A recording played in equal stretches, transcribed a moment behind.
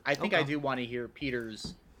I think I Okay. do want to hear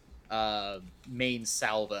Peter's main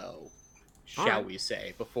salvo, All shall right. we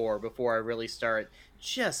say, before I really start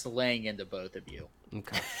just laying into both of you.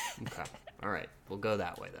 Okay. Okay. All right. We'll go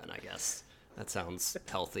that way then, I guess. That sounds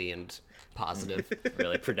healthy and positive.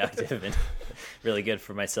 Really productive and really good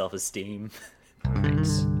for my self-esteem. All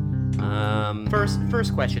right.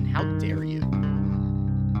 First question: how dare you?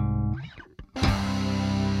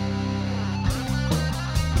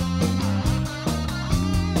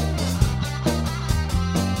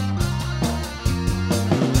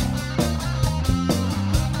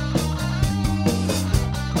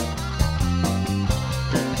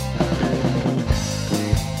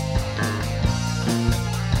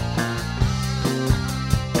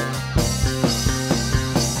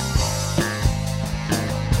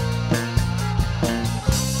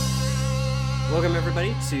 Welcome,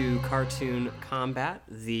 everybody, to Cartoon Combat,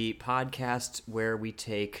 the podcast where we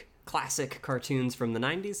take classic cartoons from the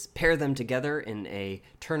 90s, pair them together in a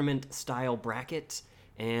tournament-style bracket,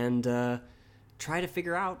 and try to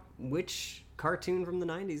figure out which cartoon from the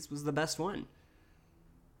 90s was the best one.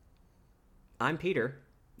 I'm Peter.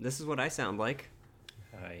 This is what I sound like.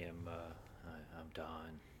 I'm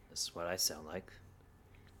Don. This is what I sound like.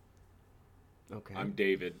 Okay. I'm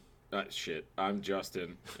David. I'm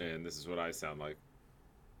Justin, and this is what I sound like.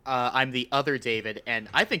 I'm the other David, and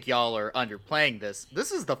I think y'all are underplaying this.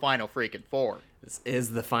 This is the final freaking four. This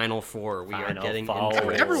is the final four. We Final are getting four. into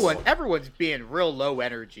it. Everyone's being real low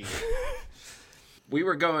energy. We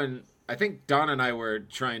were going. I think Don and I were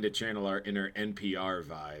trying to channel our inner NPR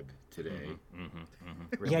vibe today.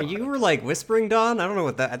 Yeah, you were like whispering, Don. I don't know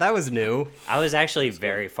what that was new. I was actually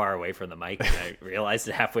very far away from the mic, and I realized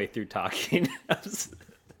it halfway through talking. I was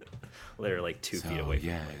literally like 2 feet away from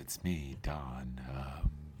yeah, it's me, Don.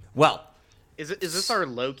 Well, Is this our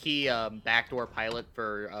low key backdoor pilot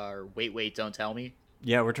for Wait, Don't Tell Me?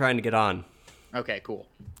 yeah, we're trying to get on. Okay, cool.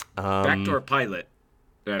 Backdoor pilot.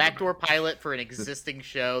 Backdoor pilot for an existing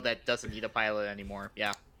show that doesn't need a pilot anymore.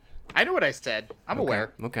 Yeah, I know what I said. I'm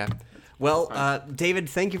aware. Okay. Well, David,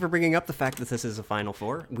 thank you for bringing up the fact that this is a Final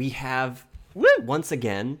Four. We have, once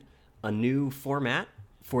again, a new format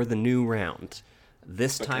for the new round.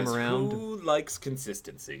 This time Because around, who likes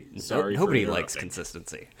consistency? Sorry, nobody for likes interrupting.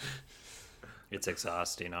 consistency. It's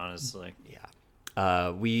exhausting, honestly.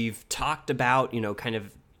 Yeah. We've talked about, kind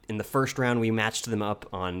of in the first round, we matched them up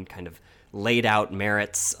on kind of laid out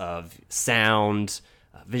merits of sound,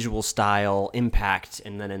 visual style, impact.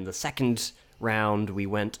 And then in the second round, we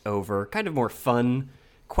went over kind of more fun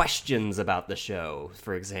questions about the show.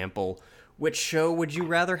 For example, which show would you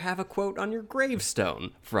rather have a quote on your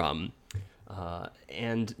gravestone from?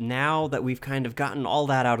 And now that we've kind of gotten all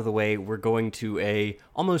that out of the way, we're going to a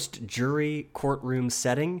almost jury courtroom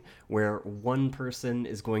setting where one person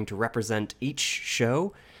is going to represent each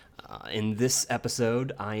show. In this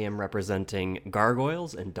episode, I am representing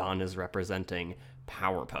Gargoyles, and Don is representing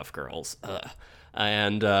Powerpuff Girls.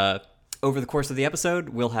 And over the course of the episode,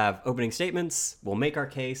 we'll have opening statements, we'll make our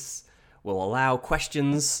case, we'll allow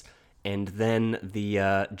questions, and then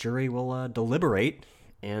the jury will deliberate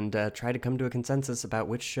and try to come to a consensus about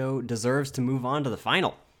which show deserves to move on to the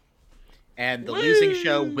final. And the losing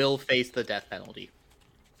show will face the death penalty.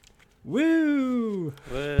 Woo!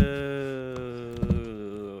 Whoa.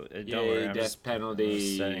 Don't worry, I'm death just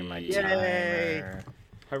penalty. setting my Yay. timer.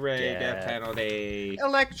 Hooray, Yeah. death penalty.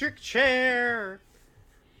 Electric chair.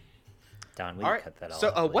 Don, we All can right. cut that off.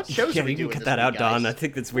 So, what shows Yeah, are we you can doing cut this that week, out, Don. I guys?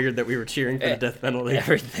 think it's weird that we were cheering for the death penalty.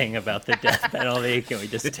 Everything about the death penalty, can we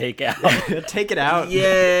just take out? Take it out.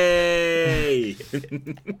 Yay!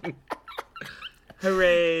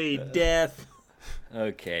 Hooray, death.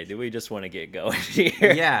 Okay, do we just want to get going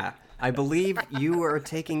here? Yeah, I believe you are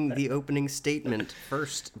taking the opening statement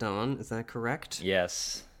first, Don. Is that correct?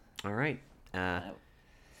 Yes. All right.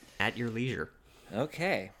 At your leisure.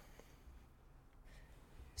 Okay.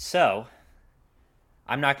 So,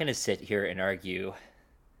 I'm not going to sit here and argue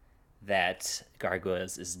that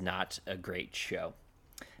Gargoyles is not a great show.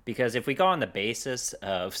 Because if we go on the basis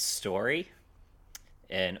of story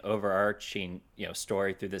and overarching,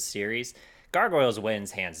 story through this series, Gargoyles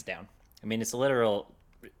wins hands down. I mean, it's a literal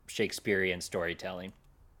Shakespearean storytelling.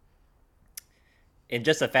 And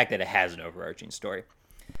just the fact that it has an overarching story.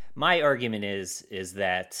 My argument is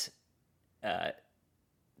that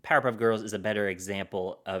Powerpuff Girls is a better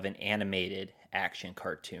example of an animated action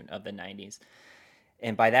cartoon of the 90s.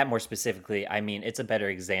 And by that more specifically, I mean it's a better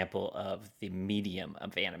example of the medium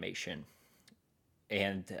of animation.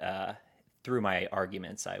 And through my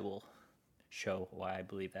arguments, I will show why I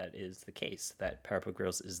believe that is the case, that Powerpuff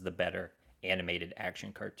Girls is the better animated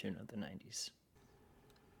action cartoon of the 90s.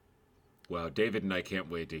 Wow, David and I can't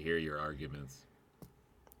wait to hear your arguments.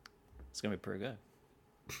 It's going to be pretty good.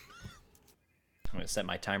 I'm going to set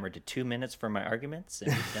my timer to 2 minutes for my arguments and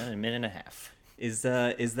be done in a minute and a half. Is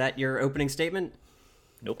that your opening statement?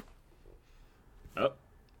 Nope. Oh.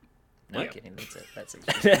 No, Yeah. I'm kidding. That's it. That's it.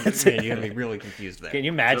 That's it. You're gonna be really confused there. Can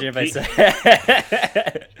you imagine So if I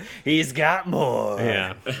said, he's got more?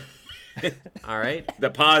 Yeah. All right. The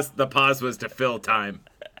pause was to fill time.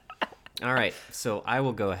 All right. So I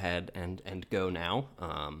will go ahead and go now.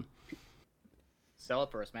 Sell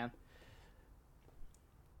it first, man.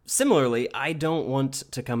 Similarly, I don't want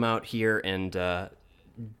to come out here and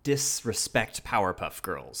disrespect Powerpuff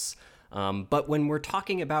Girls. But when we're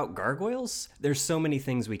talking about gargoyles, there's so many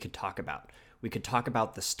things we could talk about. We could talk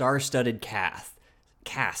about the star-studded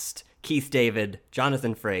cast, Keith David,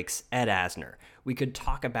 Jonathan Frakes, Ed Asner. We could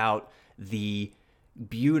talk about the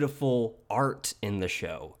beautiful art in the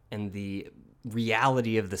show and the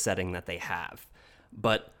reality of the setting that they have.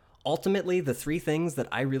 But ultimately, the three things that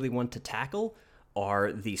I really want to tackle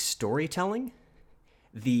are the storytelling,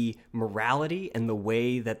 the morality and the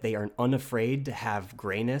way that they are unafraid to have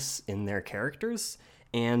grayness in their characters,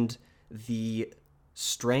 and the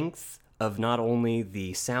strength of not only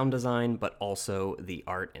the sound design, but also the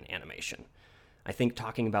art and animation. I think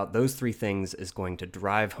talking about those three things is going to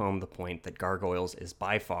drive home the point that Gargoyles is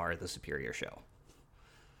by far the superior show.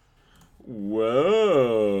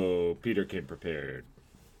 Whoa. Peter came prepared.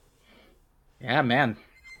 Yeah, man.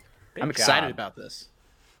 Good I'm excited job. about this.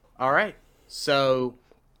 All right. So,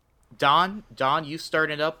 Don, you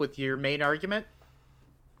started up with your main argument.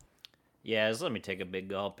 Yeah, just let me take a big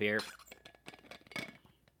gulp here.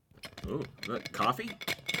 Ooh, coffee?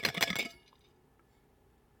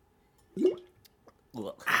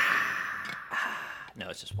 Look. No,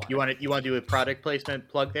 it's just water. You want to do a product placement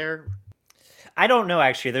plug there? I don't know,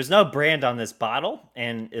 actually. There's no brand on this bottle,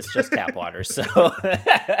 and it's just tap water, so...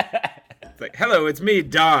 It's like, hello, it's me,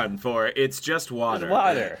 Don, for It's Just Water. It's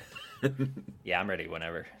water. Yeah, I'm ready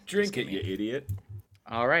whenever. Drink it, you idiot.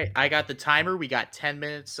 All right. I got the timer. We got 10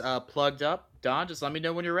 minutes plugged up. Don, just let me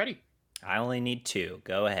know when you're ready. I only need 2.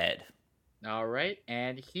 Go ahead. All right.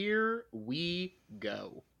 And here we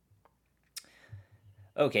go.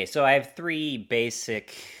 Okay, so I have 3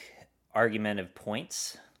 basic argumentative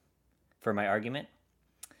points for my argument.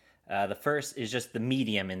 The first is just the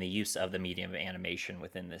medium and the use of the medium of animation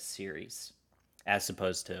within this series, as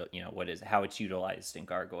opposed to, how it's utilized in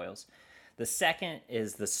Gargoyles. The second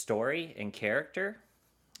is the story and character,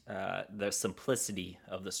 the simplicity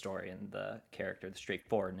of the story and the character, the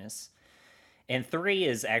straightforwardness. And 3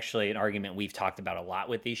 is actually an argument we've talked about a lot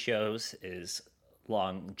with these shows, is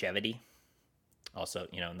longevity. Also,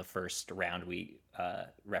 in the first round, we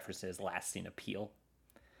referenced it as lasting appeal.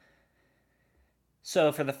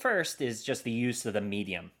 So for the first is just the use of the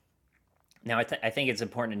medium. Now, I think it's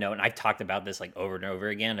important to note, and I've talked about this like over and over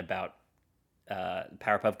again, about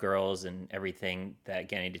Powerpuff Girls and everything that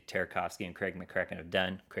Genndy Tartakovsky and Craig McCracken have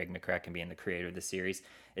done, Craig McCracken being the creator of the series,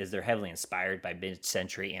 is they're heavily inspired by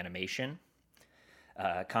mid-century animation,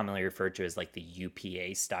 commonly referred to as like the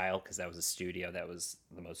UPA style, because that was a studio that was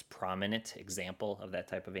the most prominent example of that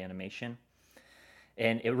type of animation.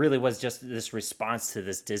 And it really was just this response to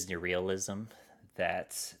this Disney realism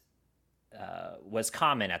that was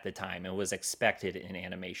common at the time and was expected in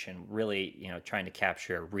animation, really, trying to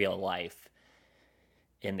capture real life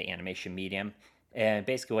in the animation medium. And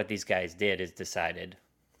basically what these guys did is decided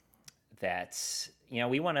that,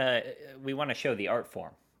 we want to show the art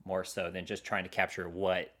form more so than just trying to capture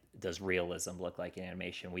what does realism look like in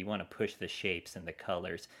animation. We want to push the shapes and the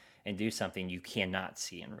colors and do something you cannot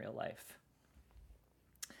see in real life.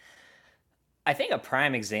 I think a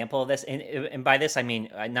prime example of this, and by this I mean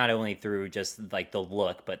not only through just like the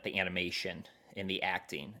look, but the animation and the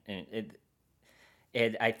acting.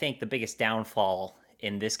 And I think the biggest downfall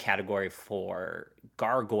in this category for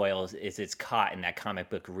Gargoyles is it's caught in that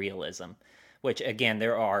comic book realism, which again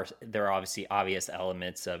there are obviously obvious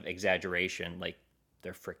elements of exaggeration, like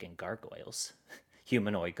they're freaking gargoyles,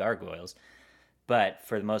 humanoid gargoyles. But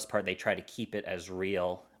for the most part, they try to keep it as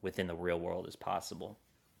real within the real world as possible.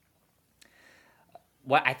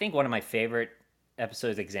 What I think one of my favorite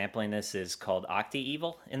episodes exempling this is called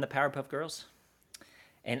Octi-Evil in the Powerpuff Girls.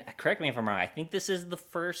 And correct me if I'm wrong, I think this is the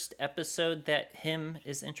first episode that him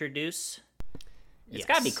is introduced. It's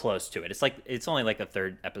got to be close to it. It's only like the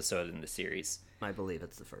 3rd episode in the series. I believe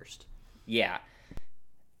it's the first. Yeah.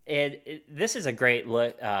 This is a great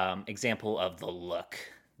example of the look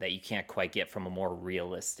that you can't quite get from a more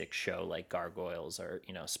realistic show like Gargoyles or,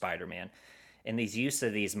 Spider-Man. And these use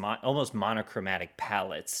of these almost monochromatic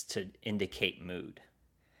palettes to indicate mood.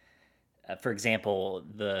 For example,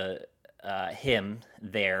 the him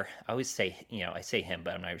there. I always say, I say him,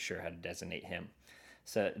 but I'm not even sure how to designate him.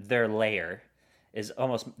 So their layer is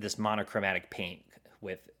almost this monochromatic paint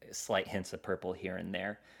with slight hints of purple here and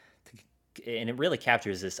there. And it really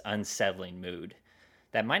captures this unsettling mood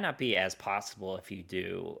that might not be as possible if you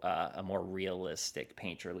do a more realistic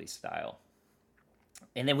painterly style.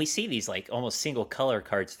 And then we see these like almost single color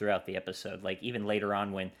cards throughout the episode, like even later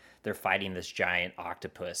on when they're fighting this giant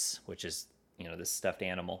octopus, which is, this stuffed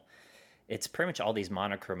animal. It's pretty much all these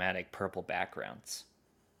monochromatic purple backgrounds.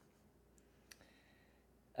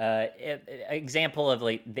 Example of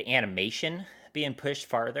like the animation being pushed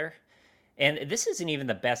farther. And this isn't even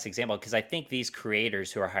the best example because I think these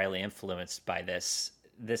creators who are highly influenced by this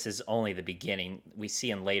is only the beginning. We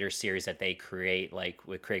see in later series that they create, like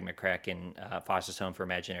with Craig McCracken, Foster's Home for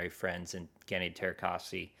Imaginary Friends, and Genndy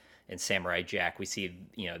Tartakovsky and Samurai Jack. We see,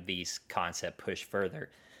 these concepts push further.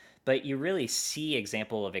 But you really see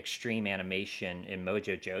example of extreme animation in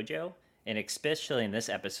Mojo Jojo. And especially in this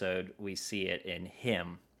episode, we see it in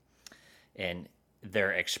him and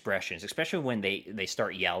their expressions, especially when they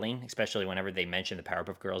start yelling, especially whenever they mention the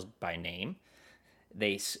Powerpuff Girls by name.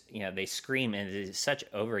 They scream, and it is such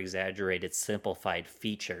over-exaggerated, simplified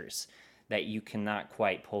features that you cannot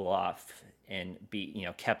quite pull off and be,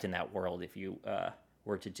 kept in that world if you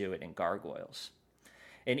were to do it in Gargoyles.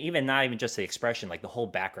 And even not even just the expression, like the whole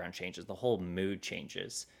background changes, the whole mood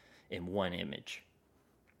changes in one image.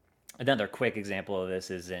 Another quick example of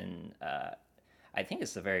this is in, I think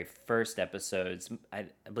it's the very first episodes. I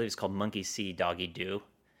believe it's called Monkey See, Doggy Do.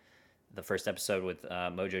 The first episode with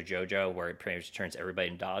Mojo Jojo, where it pretty much turns everybody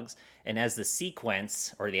into dogs. And as the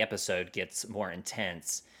sequence or the episode gets more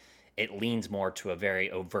intense, it leans more to a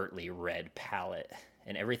very overtly red palette.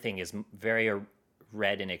 And everything is very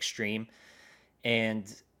red and extreme.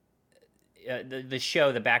 And the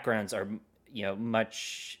show, the backgrounds are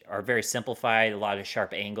are very simplified, a lot of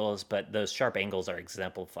sharp angles, but those sharp angles are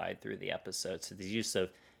exemplified through the episode. So the use of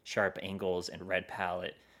sharp angles and red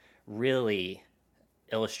palette really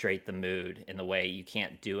illustrate the mood in the way you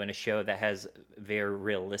can't do in a show that has very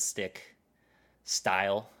realistic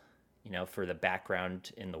style, for the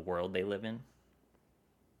background in the world they live in.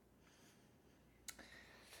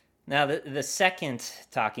 Now, the second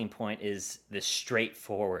talking point is the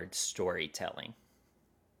straightforward storytelling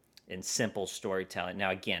and simple storytelling.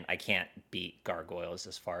 Now, again, I can't beat Gargoyles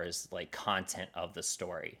as far as like content of the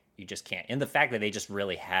story. You just can't. And the fact that they just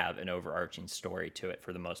really have an overarching story to it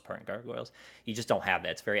for the most part in Gargoyles, you just don't have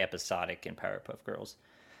that. It's very episodic in Powerpuff Girls.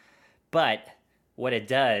 But what it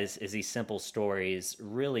does is these simple stories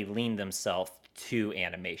really lean themselves to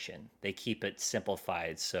animation. They keep it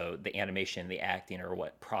simplified, so the animation and the acting are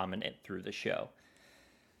what prominent through the show.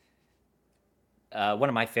 One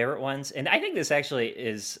of my favorite ones, and I think this actually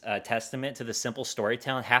is a testament to the simple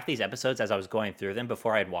storytelling. Half these episodes, as I was going through them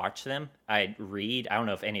before I'd watch them, I'd read. I don't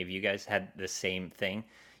know if any of you guys had the same thing.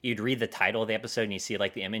 You'd read the title of the episode and you see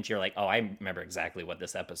like the image. You're like, oh, I remember exactly what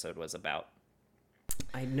this episode was about.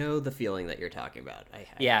 I know the feeling that you're talking about. I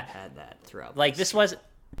had that throughout. Like this wasn't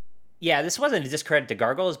a discredit to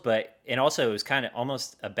Gargoyles, and also it was kind of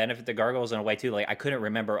almost a benefit to Gargoyles in a way too. Like I couldn't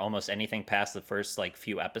remember almost anything past the first like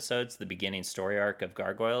few episodes, the beginning story arc of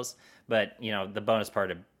Gargoyles. But the bonus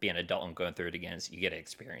part of being an adult and going through it again is you get to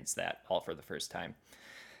experience that all for the first time.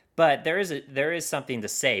 But there is something to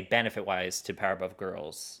say benefit wise to Powerpuff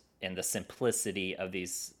Girls and the simplicity of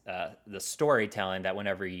these the storytelling, that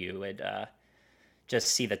whenever you would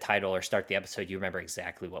just see the title or start the episode, you remember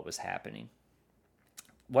exactly what was happening.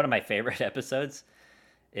 One of my favorite episodes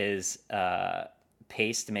is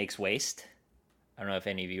Paste Makes Waste. I don't know if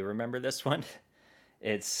any of you remember this one.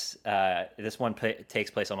 It's this one takes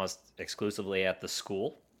place almost exclusively at the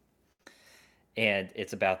school. And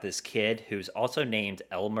it's about this kid who's also named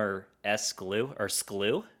Elmer S.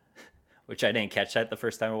 Sklew, which I didn't catch that the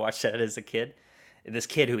first time I watched that as a kid. This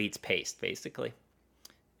kid who eats paste, basically,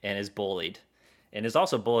 and is bullied. And is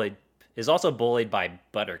also bullied by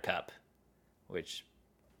Buttercup, which...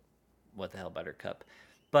 what the hell, Buttercup?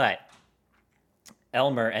 But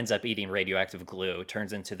Elmer ends up eating radioactive glue,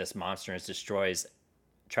 turns into this monster, and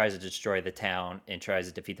tries to destroy the town, and tries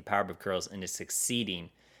to defeat the Powerpuff Girls, and is succeeding.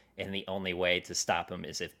 And the only way to stop him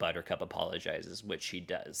is if Buttercup apologizes, which she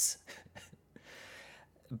does.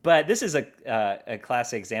 But this is a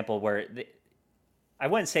classic example where I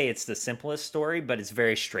wouldn't say it's the simplest story, but it's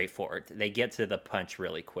very straightforward. They get to the punch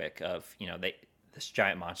really quick of, this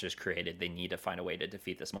giant monster is created. They need to find a way to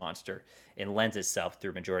defeat this monster. It lends itself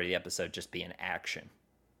through majority of the episode just being action.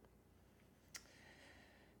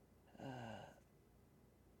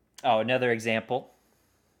 Another example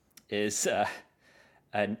is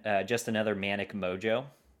just another Manic Mojo.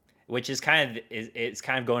 which is kind of it's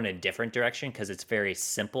kind of going in a different direction because it's very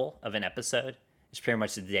simple of an episode. It's pretty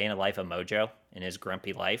much the day in the life of Mojo and his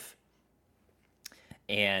grumpy life.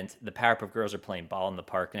 And the Powerpuff Girls are playing ball in the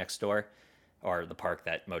park next door, or the park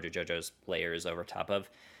that Mojo Jojo's lair is over top of.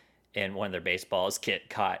 And one of their baseballs get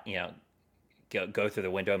caught, go through the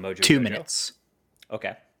window of Mojo 2 Jojo. minutes.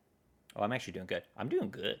 Okay. Oh, I'm actually doing good. I'm doing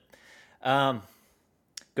good.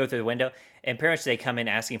 Go through the window, and pretty much they come in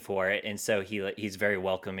asking for it, and so he's very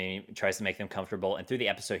welcoming. He tries to make them comfortable, and through the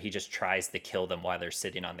episode, he just tries to kill them while they're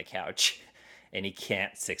sitting on the couch, and he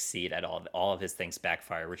can't succeed at all. All of his things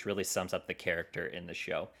backfire, which really sums up the character in the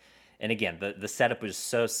show. And again, the setup was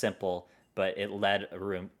so simple, but it led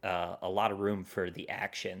a lot of room for the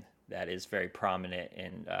action that is very prominent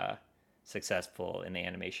and successful in the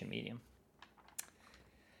animation medium.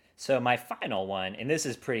 So my final one, and this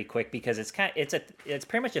is pretty quick because it's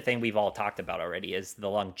pretty much a thing we've all talked about already, is the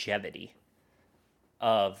longevity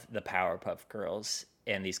of the Powerpuff Girls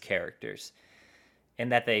and these characters,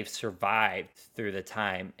 and that they've survived through the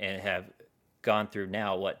time and have gone through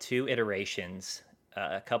now 2 iterations,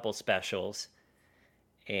 a couple specials,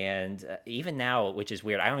 and even now, which is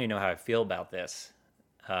weird. I don't even know how I feel about this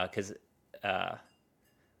because.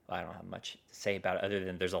 I don't have much to say about it other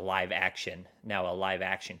than there's a live action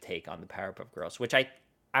take on the Powerpuff Girls, which I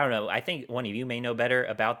don't know. I think one of you may know better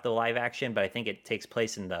about the live action, but I think it takes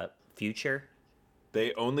place in the future.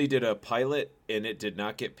 They only did a pilot, and it did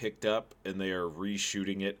not get picked up, and they are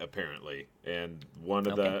reshooting it apparently. And one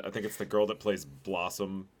of I think it's the girl that plays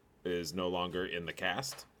Blossom, is no longer in the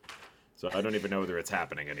cast. So I don't even know whether it's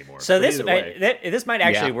happening anymore. So this might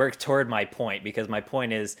actually work toward my point, because my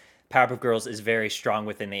point is Powerpuff Girls is very strong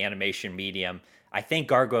within the animation medium. I think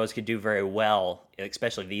Gargoyles could do very well,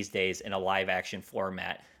 especially these days, in a live action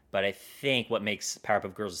format. But I think what makes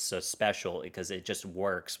Powerpuff Girls so special because it just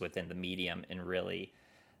works within the medium and really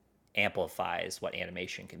amplifies what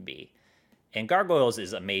animation can be. And Gargoyles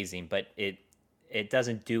is amazing, but it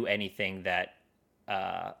doesn't do anything that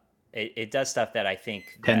it does stuff that I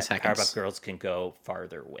think that Powerpuff Girls can go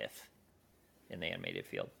farther with in the animated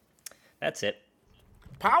field. That's it.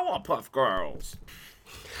 Powerpuff Girls.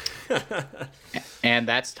 And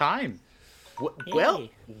that's time. Well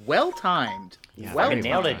timed. Yeah, well I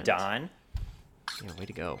nailed it, timed. Don. Yeah, way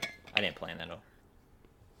to go. I didn't plan that at all.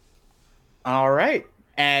 All right.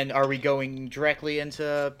 And are we going directly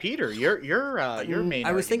into Peter? Your main.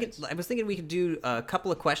 I was arguments. thinking we could do a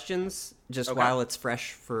couple of questions just while it's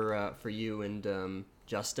fresh for you and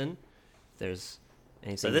Justin. If there's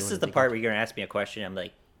anything. So this is the part where you're gonna ask me a question. I'm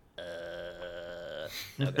like,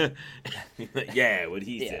 okay. Yeah, what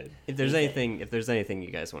he said. If there's anything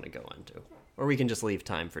you guys want to go on to, or we can just leave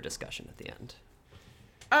time for discussion at the end.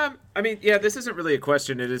 I mean, yeah, this isn't really a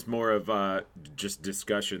question. It is more of just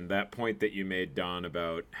discussion. That point that you made, Don,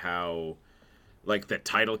 about how, like, the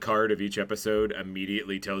title card of each episode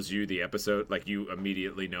immediately tells you the episode. Like, you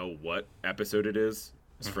immediately know what episode it is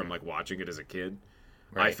from, like, watching it as a kid.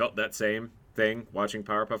 Right. I felt that same thing watching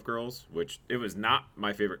Powerpuff Girls, which it was not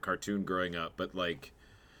my favorite cartoon growing up, but, like,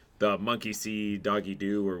 the Monkey See, Doggy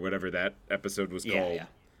Do, or whatever that episode was called. Yeah.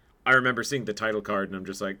 I remember seeing the title card, and I'm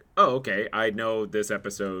just like, oh, okay, I know this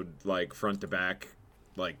episode, like, front to back,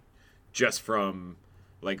 like, just from,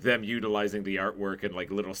 like, them utilizing the artwork and,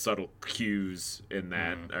 like, little subtle cues in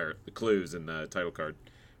that, or the clues in the title card,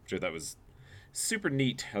 which I thought was super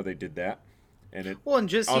neat how they did that. And it and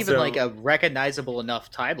just also, even, like, a recognizable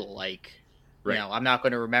enough title, like, right. You know, I'm not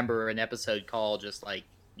going to remember an episode called just, like,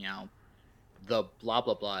 you know, the blah,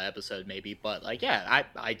 blah, blah episode, maybe, but, like, yeah,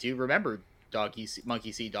 I do remember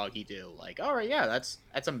Monkey See, Doggy Do. Like, all right, yeah, that's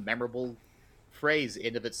a memorable phrase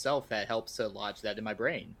in of itself that helps to lodge that in my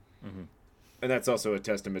brain. Mm-hmm. And that's also a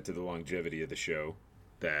testament to the longevity of the show,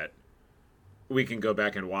 that we can go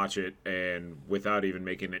back and watch it, and without even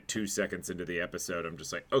making it 2 seconds into the episode, I'm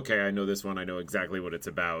just like, okay, I know this one, I know exactly what it's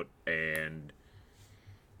about, and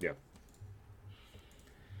yeah.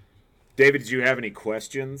 David, did you have any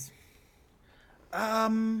questions? I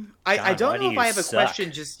don't know if I have a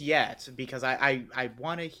question just yet, because I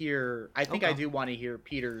want to hear. I think I do want to hear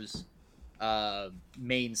Peter's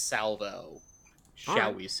main salvo,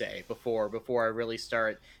 shall we say, before I really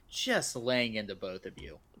start just laying into both of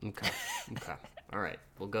you. Okay. All right,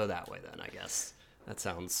 we'll go that way then. I guess that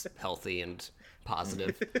sounds healthy and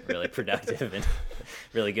positive, really productive, and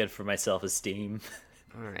really good for my self-esteem.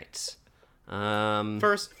 All right.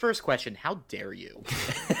 First question: how dare you?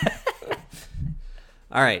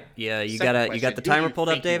 All right, yeah, you got the timer pulled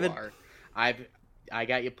up, David? I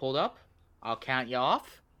got you pulled up. I'll count you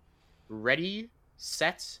off. Ready,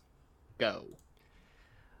 set, go.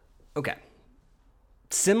 Okay.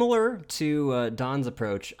 Similar to Don's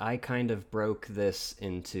approach, I kind of broke this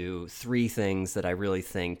into 3 things that I really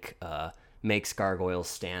think makes Gargoyles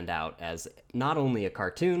stand out as not only a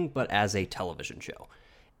cartoon, but as a television show.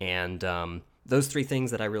 And those 3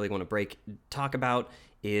 things that I really want to talk about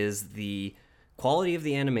is the quality of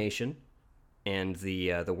the animation and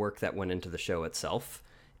the work that went into the show itself,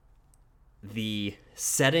 the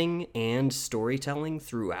setting and storytelling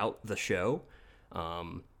throughout the show,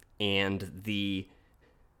 and the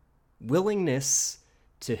willingness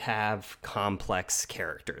to have complex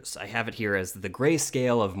characters. I have it here as the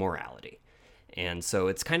grayscale of morality. And so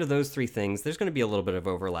it's kind of those 3 things. There's going to be a little bit of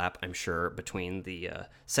overlap, I'm sure, between the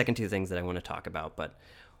second 2 things that I want to talk about, but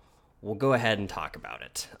we'll go ahead and talk about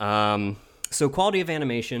it. So quality of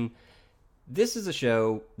animation, this is a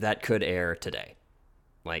show that could air today.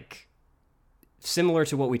 Like, similar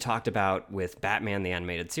to what we talked about with Batman the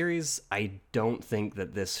Animated Series, I don't think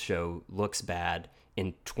that this show looks bad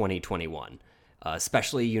in 2021.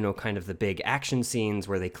 Especially, kind of the big action scenes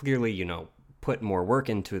where they clearly, put more work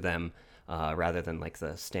into them rather than like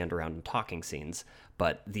the stand around and talking scenes.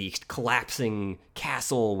 But the collapsing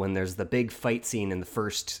castle when there's the big fight scene in the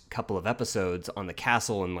first couple of episodes on the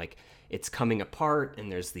castle and like it's coming apart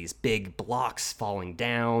and there's these big blocks falling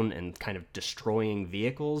down and kind of destroying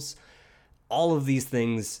vehicles. All of these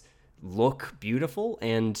things look beautiful,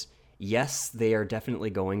 and yes, they are definitely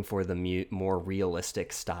going for the more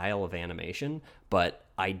realistic style of animation, but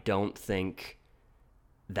I don't think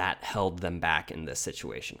that held them back in this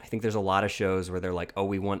situation. I think there's a lot of shows where they're like, oh,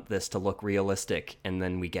 we want this to look realistic, and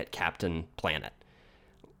then we get Captain Planet.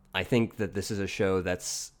 I think that this is a show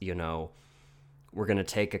that's, we're going to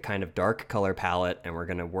take a kind of dark color palette, and we're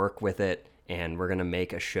going to work with it, and we're going to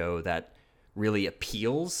make a show that really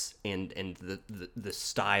appeals, and the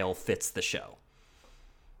style fits the show.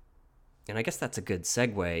 And I guess that's a good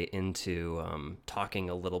segue into talking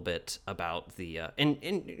a little bit about the... and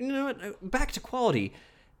you know what? Back to quality.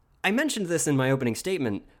 I mentioned this in my opening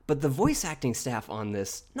statement, but the voice acting staff on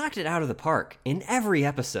this knocked it out of the park in every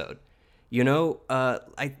episode.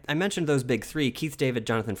 I mentioned those big 3, Keith David,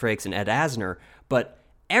 Jonathan Frakes, and Ed Asner, but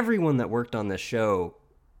everyone that worked on this show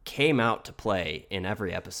came out to play in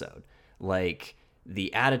every episode. Like,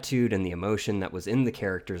 the attitude and the emotion that was in the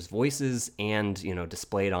characters' voices and,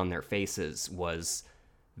 displayed on their faces was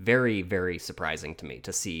very, very surprising to me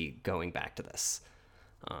to see going back to this.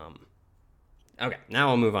 Okay, now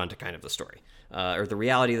I'll move on to kind of the story, or the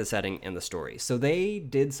reality of the setting and the story. So they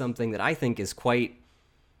did something that I think is quite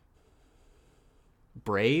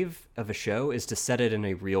brave of a show, is to set it in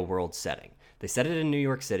a real-world setting. They set it in New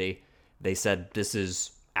York City. They said, this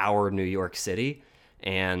is our New York City,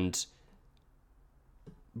 and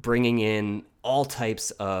bringing in all types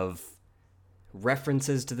of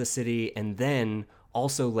references to the city, and then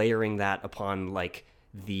also layering that upon like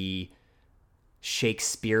the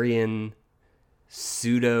Shakespearean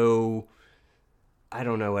pseudo, I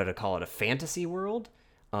don't know what to call it, a fantasy world.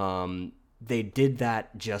 They did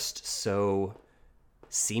that just so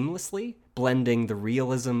seamlessly, blending the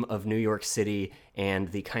realism of New York City and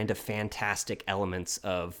the kind of fantastic elements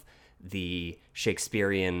of the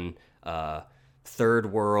Shakespearean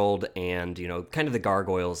third world, and kind of the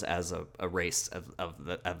gargoyles as a race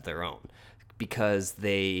of their own, because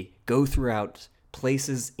they go throughout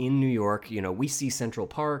places in New York. We see Central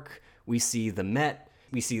Park, we see the Met,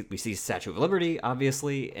 we see Statue of Liberty,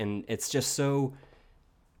 obviously, and it's just so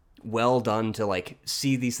well done to like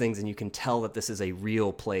see these things, and you can tell that this is a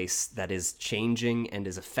real place that is changing and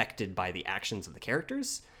is affected by the actions of the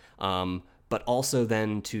characters, but also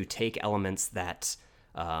then to take elements that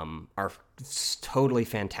are totally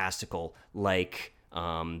fantastical, like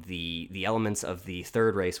the elements of the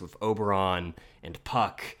third race with Oberon and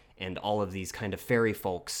Puck and all of these kind of fairy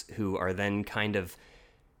folks who are then kind of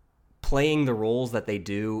playing the roles that they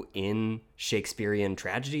do in Shakespearean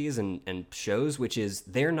tragedies and shows, which is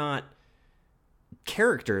they're not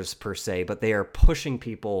characters per se, but they are pushing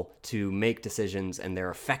people to make decisions, and they're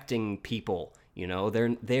affecting people.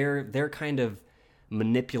 They're kind of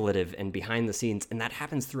manipulative and behind the scenes, and that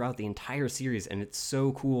happens throughout the entire series, and it's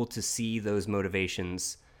so cool to see those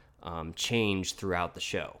motivations change throughout the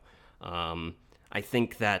show. I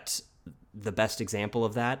think that the best example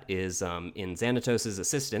of that is in Xanatos'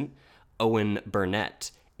 assistant, Owen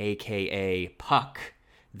Burnett, aka Puck,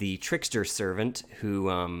 the trickster servant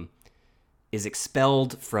who is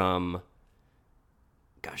expelled from,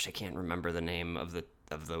 gosh, I can't remember the name of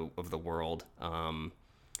the world.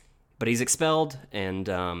 But he's expelled,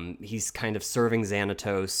 and he's kind of serving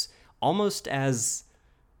Xanatos almost as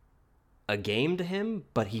a game to him,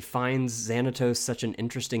 but he finds Xanatos such an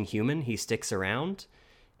interesting human, he sticks around,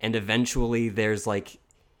 and eventually there's like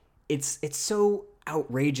it's so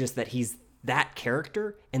outrageous that he's that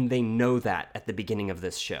character, and they know that at the beginning of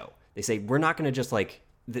this show. They say, we're not going to just like,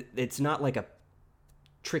 it's not like a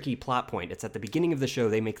tricky plot point. It's at the beginning of the show,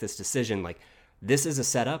 they make this decision, like, this is a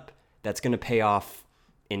setup that's going to pay off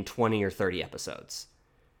in 20 or 30 episodes.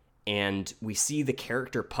 And we see the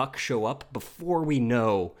character Puck show up before we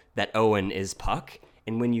know that Owen is Puck.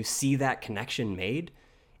 And when you see that connection made,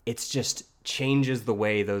 it's just changes the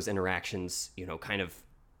way those interactions, you know, kind of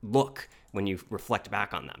look when you reflect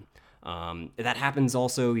back on them. That happens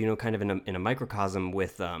also, you know, kind of in a microcosm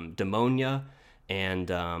with Demonia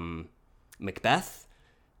and Macbeth,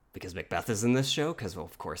 because Macbeth is in this show, because, well,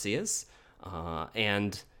 of course he is.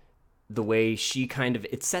 And the way she kind of,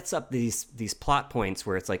 it sets up these plot points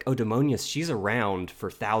where it's like, oh, Demonia, she's around for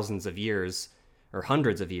thousands of years or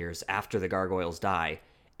hundreds of years after the gargoyles die,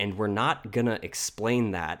 and we're not gonna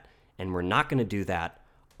explain that, and we're not gonna do that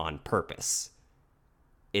on purpose.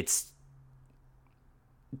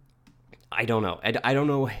 I don't know. I don't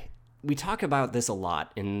know. We talk about this a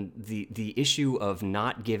lot, in the issue of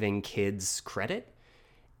not giving kids credit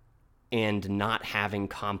and not having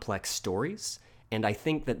complex stories. And I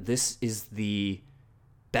think that this is the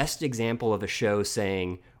best example of a show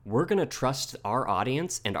saying, we're going to trust our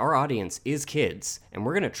audience, and our audience is kids, and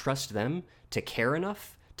we're going to trust them to care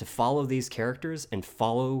enough to follow these characters and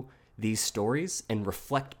follow these stories and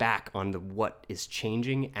reflect back on what is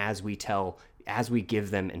changing as we give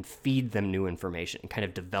them and feed them new information and kind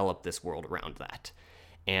of develop this world around that.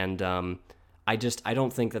 And I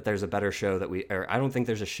don't think that there's a better show I don't think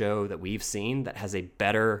there's a show that we've seen that has a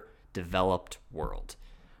better developed world.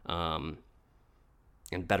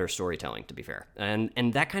 And better storytelling, to be fair.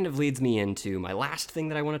 And that kind of leads me into my last thing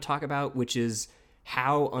that I want to talk about, which is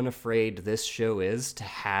how unafraid this show is to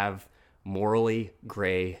have morally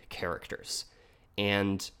gray characters.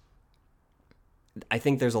 And I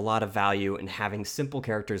think there's a lot of value in having simple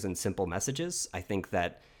characters and simple messages. I think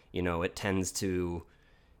that, you know, it tends to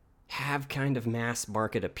have kind of mass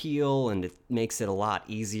market appeal, and it makes it a lot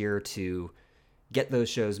easier to get those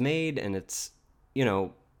shows made, and it's, you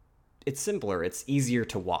know, it's simpler, it's easier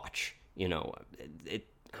to watch, you know.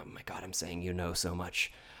 Oh my god, I'm saying you know so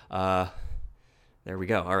much. There we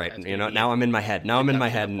go. All right, you know, now I'm in my head. Now I'm in my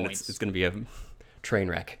head, and it's going to be a train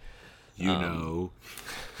wreck. You know.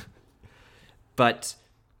 But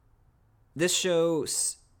this show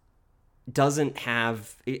doesn't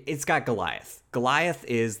have... It's got Goliath. Goliath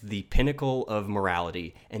is the pinnacle of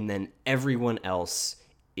morality, and then everyone else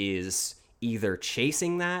is either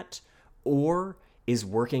chasing that or is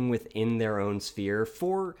working within their own sphere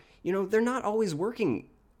for, you know, they're not always working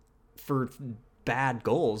for bad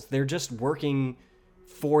goals. They're just working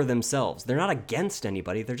for themselves. They're not against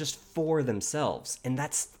anybody. They're just for themselves. And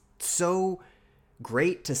that's so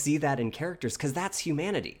great to see that in characters, because that's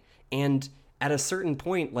humanity. And at a certain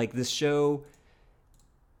point, like, this show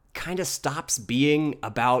kind of stops being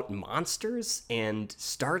about monsters and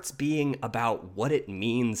starts being about what it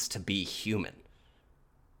means to be human.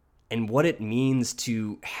 And what it means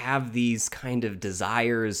to have these kind of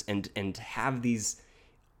desires and have these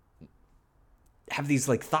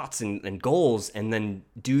like thoughts and goals, and then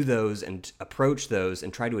do those and approach those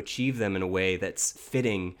and try to achieve them in a way that's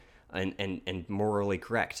fitting and morally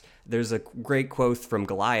correct. There's a great quote from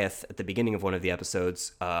Goliath at the beginning of one of the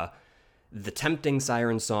episodes. The tempting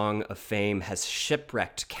siren song of fame has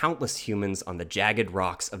shipwrecked countless humans on the jagged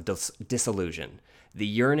rocks of disillusion. The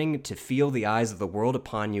yearning to feel the eyes of the world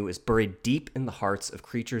upon you is buried deep in the hearts of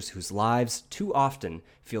creatures whose lives too often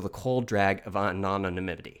feel the cold drag of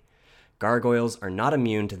anonymity. Gargoyles are not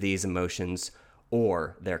immune to these emotions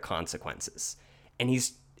or their consequences.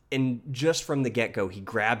 And just from the get-go, he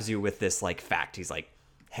grabs you with this, like, fact. He's like,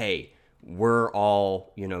 hey, we're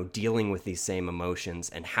all, you know, dealing with these same emotions,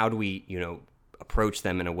 and how do we, you know, approach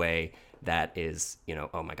them in a way that is, you know,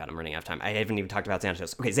 oh my god, I'm running out of time. I haven't even talked about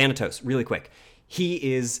Xanatos. Okay, Xanatos, really quick.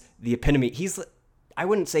 He is the epitome. I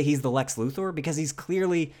wouldn't say he's the Lex Luthor, because he's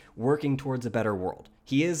clearly working towards a better world.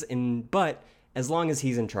 He is, but as long as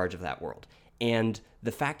he's in charge of that world. And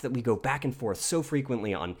the fact that we go back and forth so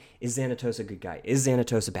frequently on, is Xanatos a good guy? Is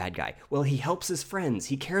Xanatos a bad guy? Well, he helps his friends.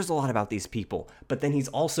 He cares a lot about these people. But then he's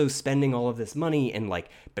also spending all of this money and, like,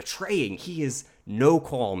 betraying. He has no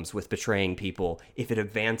qualms with betraying people if it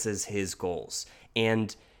advances his goals.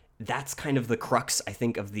 And that's kind of the crux, I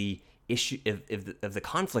think, of the issue of the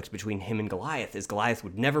conflict between him and Goliath. Is Goliath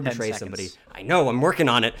would never betray somebody. I know, I'm working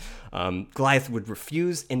on it. Goliath would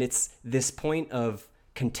refuse, and it's this point of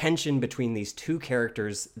contention between these two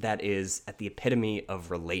characters that is at the epitome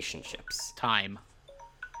of relationships. Time.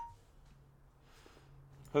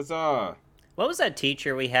 Huzzah! What was that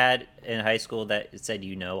teacher we had in high school that said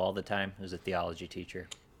all the time? It was a theology teacher.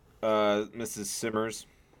 Mrs. Simmers.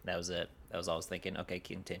 That was it. That was all I was thinking. Okay,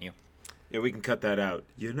 continue. Yeah, we can cut that out.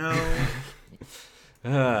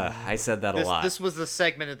 I said that a lot. This was the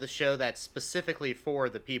segment of the show that's specifically for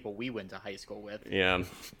the people we went to high school with. Yeah.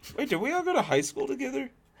 Wait, did we all go to high school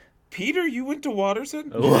together? Peter, you went to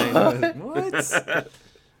Watterson? What?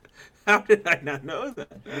 How did I not know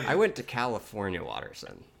that? I went to California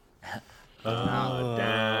Watterson. Oh,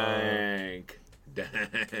 dang.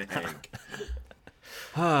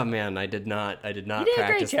 Oh man, I did not did a great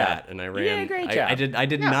practice job. that, and I ran. You did a great job. I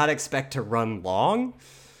did not expect to run long.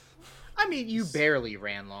 I mean, you barely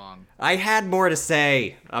ran long. I had more to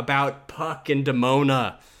say about Puck and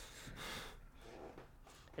Demona.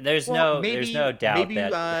 There's no doubt maybe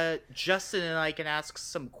that Justin and I can ask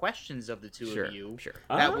some questions of the two of you. Sure.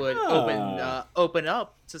 That would open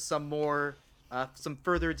up to some more, some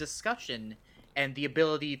further discussion and the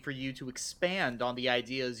ability for you to expand on the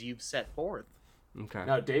ideas you've set forth. Okay.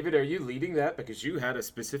 Now, David, are you leading that because you had a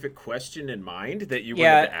specific question in mind that you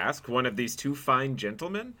wanted to ask one of these two fine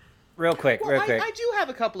gentlemen? Real quick. I do have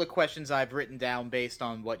a couple of questions I've written down based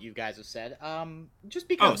on what you guys have said. Just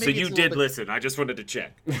because. Oh, so you did listen. I just wanted to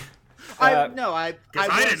check. I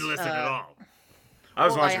didn't listen at all. I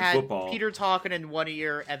was watching football. Peter talking in one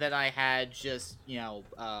ear, and then I had just your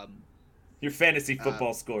fantasy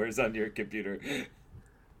football scores on your computer.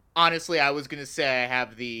 Honestly, I was gonna say I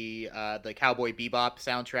have the Cowboy Bebop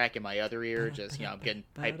soundtrack in my other ear. Just I'm getting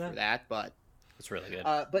hyped for that, but. It's really good.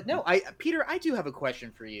 But no, Peter, I do have a question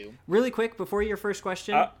for you. Really quick, before your first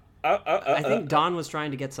question, I think Don was trying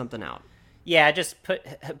to get something out. Yeah, just put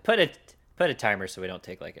a timer so we don't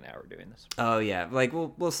take like an hour doing this. Oh yeah, like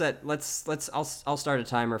we'll set. I'll start a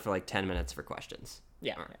timer for like 10 minutes for questions.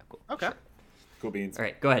 Yeah. Right. Yeah, cool. Okay. Sure. Cool beans. All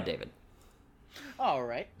right, go ahead, David. All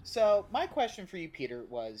right. So my question for you, Peter,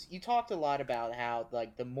 was you talked a lot about how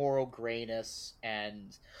like the moral grayness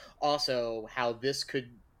and also how this could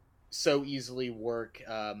so easily work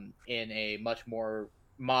in a much more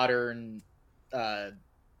modern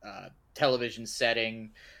television setting.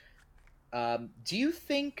 Do you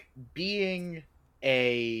think being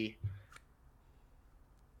a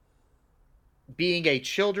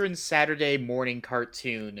children's Saturday morning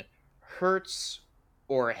cartoon hurts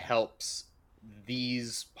or helps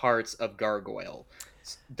these parts of Gargoyle?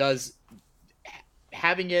 Does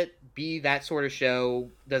having it be that sort of show,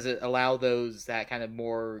 does it allow that kind of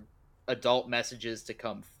more adult messages to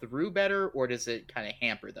come through better, or does it kind of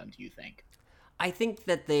hamper them, do you think? I think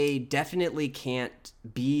that they definitely can't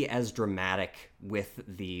be as dramatic with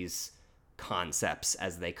these concepts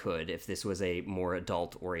as they could if this was a more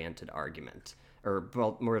adult-oriented argument, or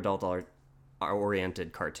more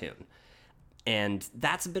adult-oriented cartoon. And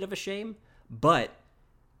that's a bit of a shame, but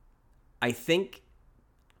I think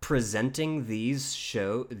presenting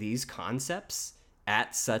these concepts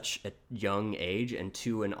at such a young age and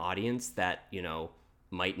to an audience that,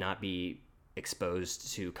 might not be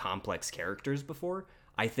exposed to complex characters before,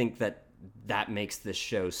 I think that makes this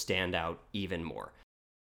show stand out even more.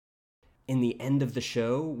 In the end of the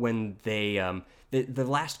show, when they the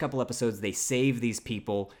last couple episodes, they save these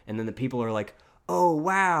people, and then the people are like, oh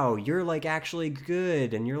wow, you're like actually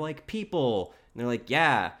good, and you're like people, and they're like,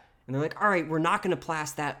 yeah. And they're like, all right, we're not going to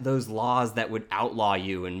pass those laws that would outlaw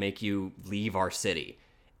you and make you leave our city.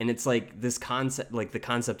 And it's like this concept, like the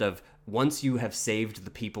concept of once you have saved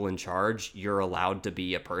the people in charge, you're allowed to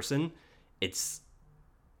be a person. It's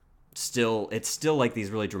still like these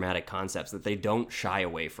really dramatic concepts that they don't shy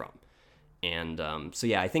away from. And so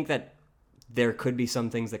yeah, I think that there could be some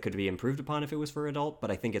things that could be improved upon if it was for adult, but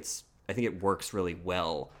I think it works really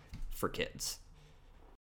well for kids.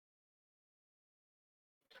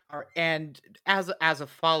 And as a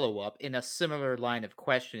follow-up, in a similar line of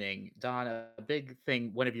questioning, Don, a big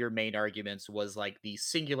thing, one of your main arguments was like the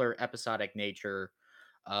singular episodic nature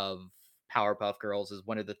of Powerpuff Girls is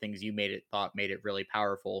one of the things you made it really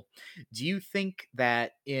powerful. Do you think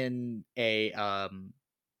that in the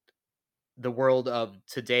world of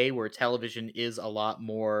today where television is a lot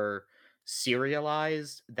more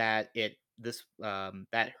serialized, that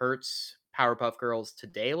that hurts Powerpuff Girls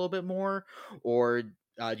today a little bit more? Or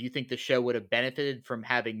do you think the show would have benefited from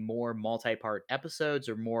having more multi-part episodes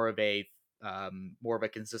or more of a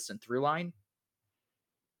consistent through line?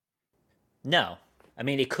 No, I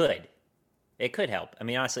mean it could help. I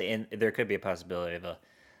mean honestly, and there could be a possibility of a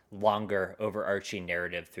longer overarching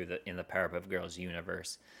narrative in the Powerpuff Girls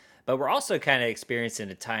universe. But we're also kind of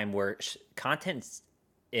experiencing a time where content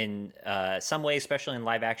in some ways, especially in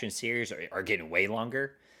live action series, are getting way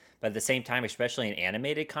longer. But at the same time, especially in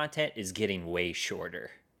animated content, is getting way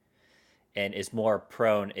shorter. and is more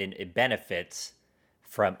prone and it benefits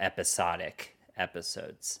from episodic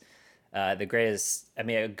episodes. A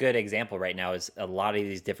good example right now is a lot of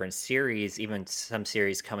these different series, even some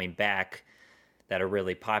series coming back that are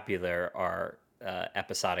really popular, are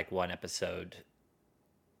episodic one episode,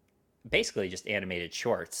 basically just animated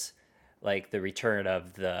shorts, like the return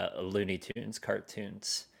of the Looney Tunes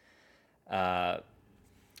cartoons.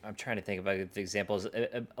 I'm trying to think of examples.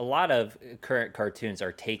 A lot of current cartoons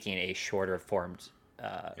are taking a shorter formed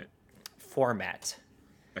format.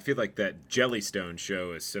 I feel like that Jellystone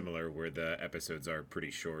show is similar, where the episodes are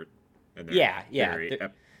pretty short and they're very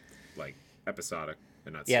episodic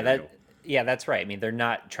and not serial. That's right. I mean, they're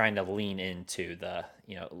not trying to lean into the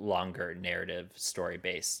longer narrative story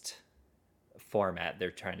based format.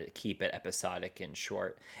 They're trying to keep it episodic and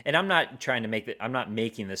short. And I'm not trying to I'm not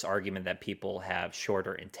making this argument that people have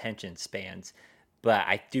shorter attention spans, but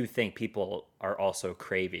I do think people are also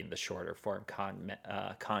craving the shorter form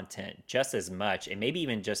content just as much, and maybe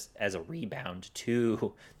even just as a rebound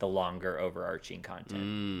to the longer overarching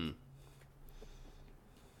content.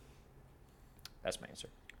 That's my answer.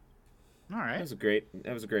 All right.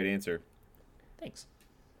 That was a great answer. Thanks.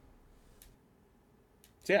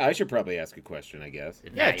 So yeah, I should probably ask a question, I guess.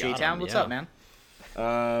 Yeah, J-Town, what's up, man?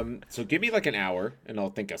 So give me like an hour, and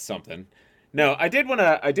I'll think of something. No, I did want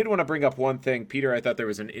to bring up one thing, Peter. I thought there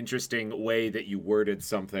was an interesting way that you worded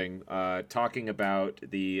something, talking about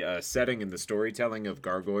the setting and the storytelling of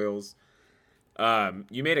Gargoyles.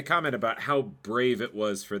 You made a comment about how brave it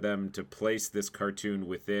was for them to place this cartoon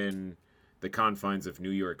within the confines of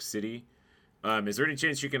New York City. Is there any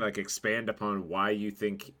chance you can like expand upon why you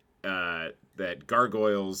think that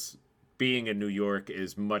Gargoyles being in New York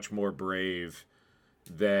is much more brave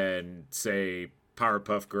than, say,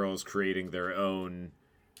 Powerpuff Girls creating their own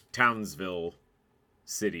Townsville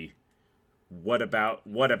city? What about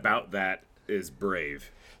that is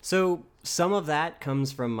brave? So some of that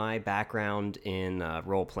comes from my background in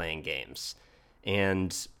role-playing games.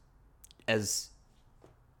 And as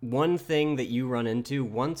one thing that you run into,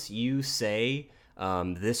 once you say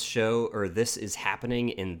this show or this is happening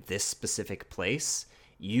in this specific place,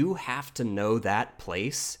 you have to know that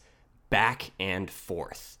place back and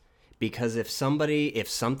forth. Because if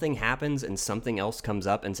something happens and something else comes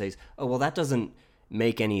up and says, oh, well, that doesn't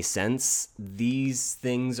make any sense, these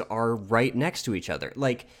things are right next to each other.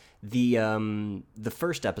 Like the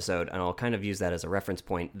first episode, and I'll kind of use that as a reference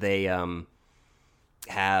point, they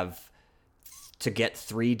have to get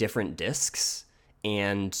 3 different discs,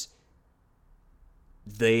 and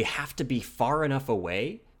they have to be far enough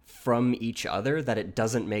away from each other that it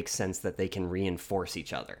doesn't make sense that they can reinforce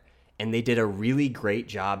each other. And they did a really great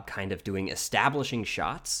job kind of doing establishing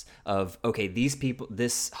shots of, okay, these people,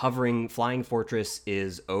 this hovering flying fortress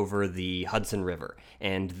is over the Hudson River.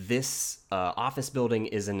 And this office building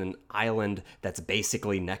is in an island that's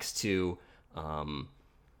basically next to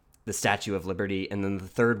the Statue of Liberty. And then the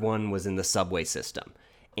third one was in the subway system.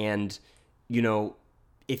 And,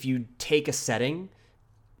 if you take a setting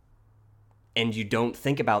and you don't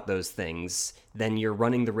think about those things, then you're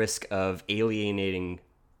running the risk of alienating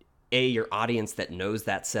your audience that knows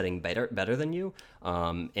that setting better than you,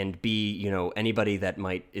 and B, anybody that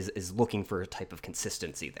is looking for a type of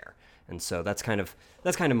consistency there. And so that's kind of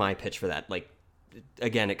my pitch for that. Like,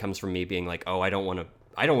 again, it comes from me being like, oh, I don't want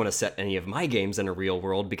to set any of my games in a real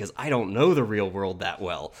world because I don't know the real world that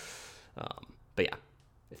well. But yeah,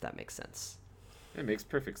 if that makes sense. It makes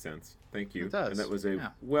perfect sense. Thank you. It does. And that was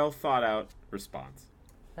a well thought out response.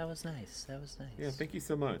 That was nice. Yeah, thank you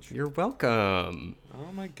so much. You're welcome.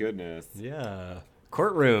 Oh my goodness. Yeah.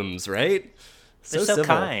 Courtrooms, right? They're so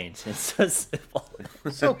kind. It's so simple.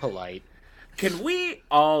 So polite. Can we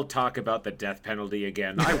all talk about the death penalty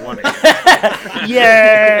again? I want to.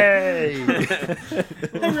 Yay!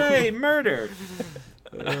 Hooray, murder!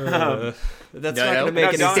 That's not going to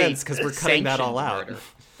make any sense because we're cutting that all out.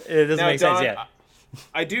 It doesn't make sense yet.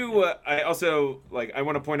 I do. I also I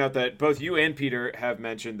want to point out that both you and Peter have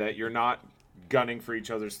mentioned that you're not gunning for each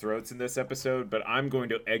other's throats in this episode, but I'm going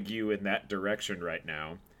to egg you in that direction right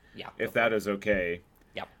now. Yeah. If that is okay.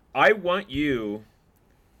 Yep. I want you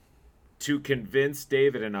to convince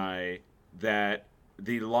David and I that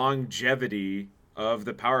the longevity of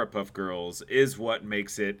the Powerpuff Girls is what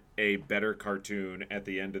makes it a better cartoon at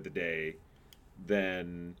the end of the day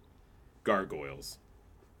than Gargoyles.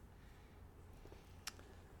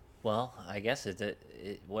 Well, I guess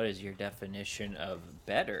what is your definition of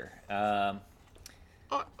better?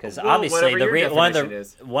 Because obviously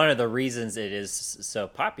one of the reasons it is so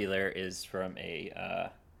popular is from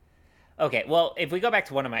a. Okay, well, if we go back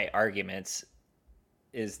to one of my arguments,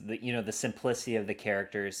 is the simplicity of the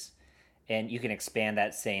characters, And you can expand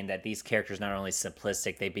that saying that these characters not only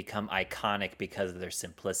simplistic, they become iconic because of their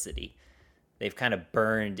simplicity. They've kind of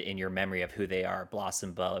burned in your memory of who they are,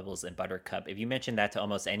 Blossom, Bubbles, and Buttercup. If you mention that to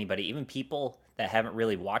almost anybody, even people that haven't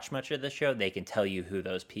really watched much of the show, they can tell you who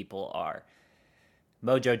those people are.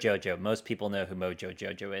 Mojo Jojo, most people know who Mojo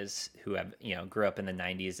Jojo is, who have, grew up in the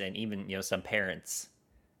 90s, and even, some parents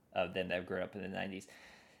of them that grew up in the 90s.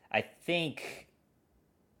 I think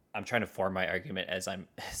I'm trying to form my argument as I'm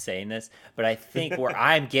saying this, but I think where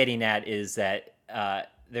I'm getting at is that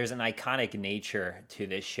there's an iconic nature to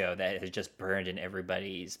this show that has just burned in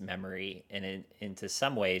everybody's memory and into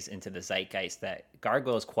some ways into the zeitgeist that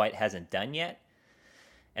Gargoyles quite hasn't done yet.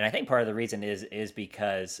 And I think part of the reason is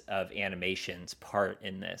because of animation's part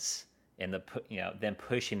in this, and them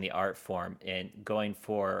pushing the art form and going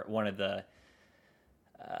for one of the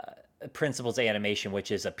principles of animation,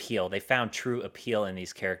 which is appeal. They found true appeal in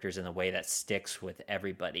these characters in a way that sticks with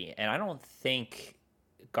everybody. And I don't think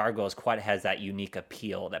Gargoyles quite has that unique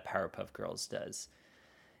appeal that Powerpuff Girls does.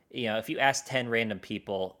 If you ask 10 random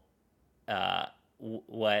people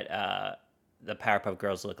what the Powerpuff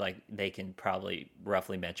Girls look like, they can probably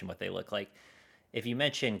roughly mention what they look like. If you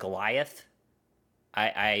mention Goliath,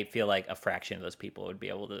 I feel like a fraction of those people would be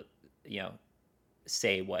able to,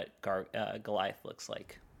 say what Goliath looks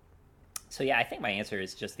like. So yeah, I think my answer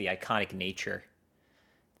is just the iconic nature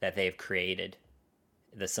that they've created.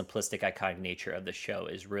 The simplistic, iconic nature of the show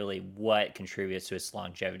is really what contributes to its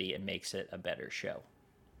longevity and makes it a better show.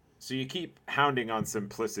 So you keep hounding on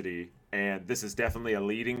simplicity, and this is definitely a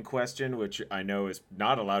leading question, which I know is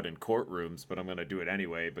not allowed in courtrooms, but I'm going to do it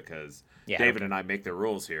anyway because David and I make the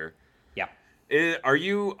rules here. Yeah. Are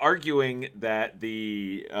you arguing that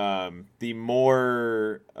the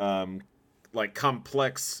more like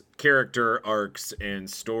complex character arcs and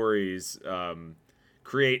stories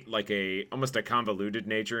create like almost a convoluted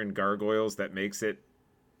nature in Gargoyles that makes it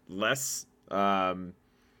less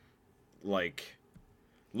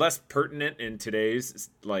less pertinent in today's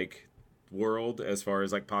world as far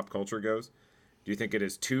as pop culture goes? Do you think it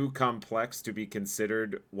is too complex to be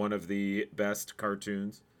considered one of the best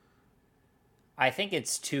cartoons? I think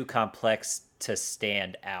it's too complex to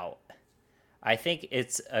stand out. I think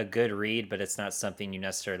it's a good read, but it's not something you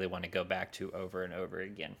necessarily want to go back to over and over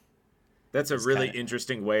again. That's a really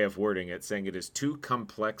interesting way of wording it, saying it is too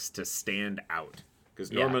complex to stand out.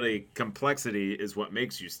 Because normally complexity is what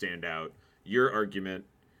makes you stand out. Your argument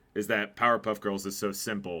is that Powerpuff Girls is so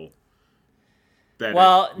simple that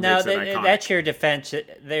that's your defense.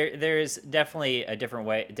 There's definitely a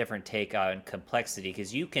different take on complexity,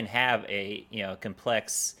 because you can have a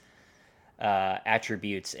complex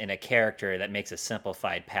attributes in a character that makes a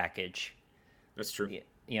simplified package. That's true.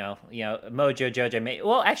 Mojo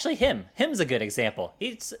Jojo actually him's a good example.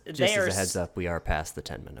 Just as a heads up, we are past the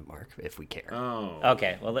 10-minute mark if we care. Oh,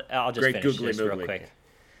 okay. Well, I'll just finish this real quick.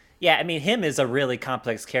 Yeah, I mean, him is a really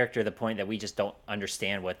complex character to the point that we just don't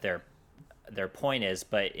understand what their point is.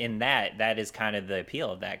 But in that is kind of the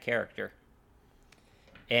appeal of that character.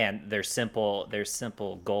 And their simple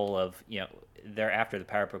goal of they're after the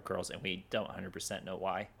Powerpuff Girls, and we don't 100% know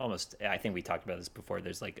why. Almost, I think we talked about this before.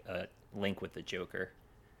 There's like a link with the Joker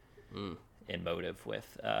in motive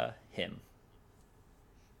with him.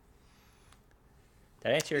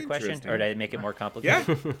 Did I answer your question, or did I make it more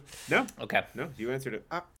complicated? Yeah. No. Okay. No, you answered it.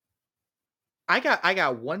 I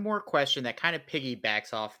got one more question that kind of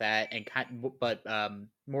piggybacks off that, but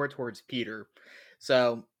more towards Peter.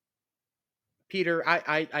 So, Peter,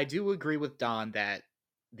 I do agree with Don that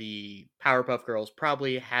the Powerpuff Girls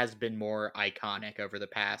probably has been more iconic over the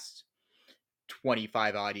past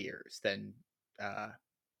 25 odd years than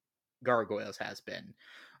Gargoyles has been.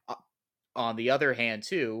 On the other hand,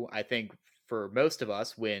 too, I think for most of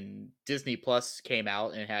us, when Disney Plus came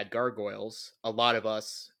out and had Gargoyles, a lot of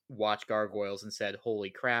us watched Gargoyles and said, holy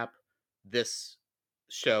crap, this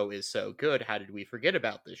show is so good. How did we forget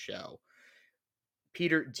about this show?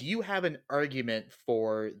 Peter, do you have an argument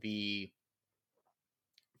for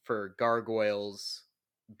Gargoyles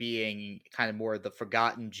being kind of more the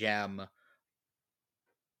forgotten gem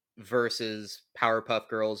versus Powerpuff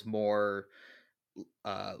Girls more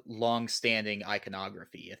long-standing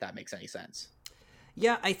iconography, if that makes any sense?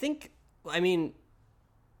 Yeah, I mean,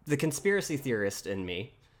 the conspiracy theorist in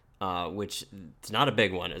me, which it's not a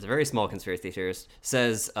big one, it's a very small conspiracy theorist,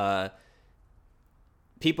 says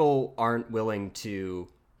people aren't willing to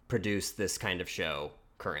produce this kind of show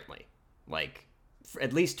currently,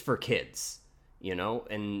 at least for kids,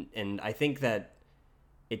 and I think that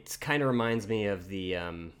it kind of reminds me of the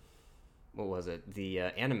what was it, the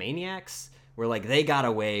Animaniacs, where they got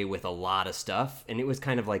away with a lot of stuff, and it was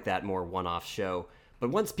kind of like that more one-off show. But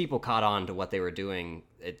once people caught on to what they were doing,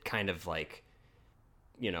 it kind of like,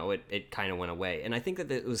 it kind of went away. And I think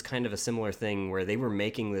that it was kind of a similar thing where they were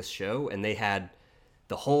making this show and they had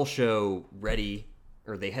the whole show ready,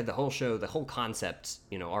 or they had the whole concept,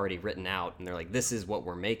 already written out, and they're like, this is what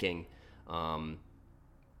we're making.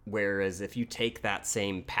 Whereas if you take that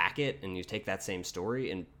same packet and you take that same story,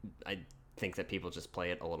 and I think that people just play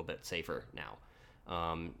it a little bit safer now.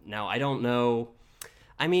 Now, I don't know.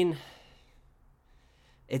 I mean,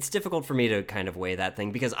 it's difficult for me to kind of weigh that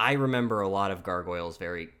thing because I remember a lot of Gargoyles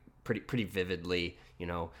pretty vividly.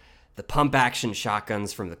 The pump action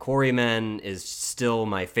shotguns from the Quarrymen is still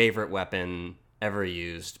my favorite weapon ever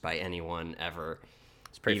used by anyone ever.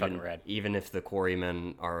 It's pretty fucking rad. Even if the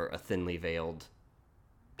Quarrymen are a thinly veiled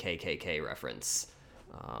KKK reference.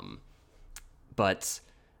 But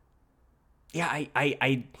yeah,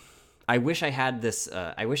 I wish I had this.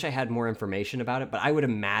 I wish I had more information about it, but I would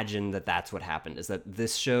imagine that that's what happened, is that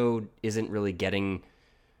this show isn't really getting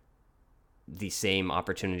the same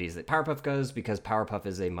opportunities that Powerpuff goes because Powerpuff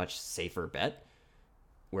is a much safer bet,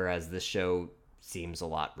 whereas this show seems a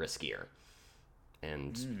lot riskier.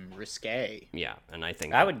 And risque. Yeah, and I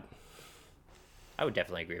think I would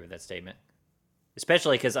definitely agree with that statement,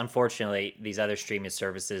 especially because unfortunately these other streaming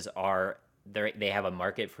services they have a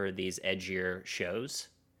market for these edgier shows.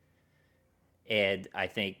 And I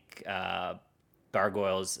think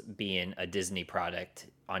Gargoyles being a Disney product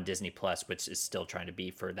on Disney Plus, which is still trying to be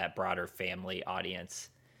for that broader family audience,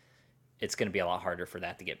 it's going to be a lot harder for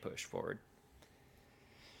that to get pushed forward.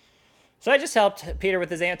 So I just helped Peter with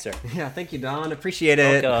his answer. Yeah, thank you, Don. Appreciate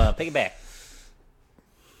it. Piggyback.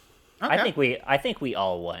 Okay. I think we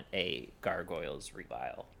all want a Gargoyles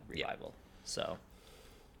revival. Yeah. So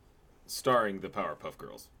Starring the Powerpuff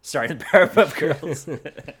Girls. starting the Powerpuff Girls.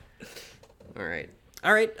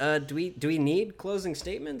 All right. Do we need closing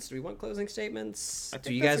statements? Do we want closing statements? I think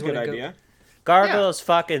Do you that's guys a good want to idea. Gargoyles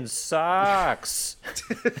fucking sucks.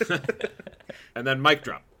 And then mic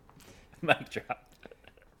drop. Mic drop.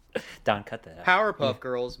 Don, cut that out. Powerpuff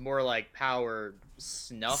Girls, more like Power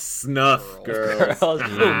Snuff Girls. Girls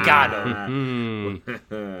who got 'em.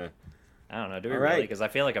 Hmm. I don't know. Do we All really? right. Because I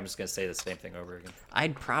feel like I'm just gonna say the same thing over again.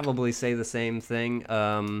 I'd probably say the same thing.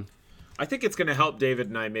 I think it's going to help David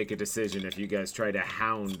and I make a decision if you guys try to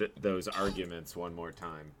hound those arguments one more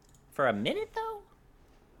time. For a minute though.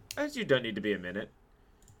 As you don't need to be a minute.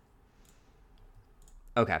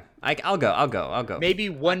 Okay, I'll go. Maybe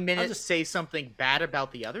 1 minute to say something bad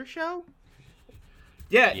about the other show?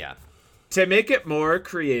 Yeah. To make it more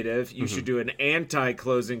creative, you should do an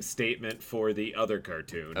anti-closing statement for the other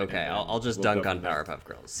cartoon. Okay, I'll just we'll dunk go on from there. Powerpuff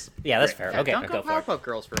Girls. Yeah, that's fair. Okay, Dunk go on for it. Powerpuff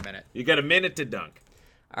Girls for a minute. You got a minute to dunk.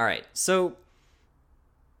 All right, so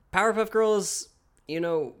Powerpuff Girls,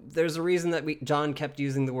 there's a reason that John kept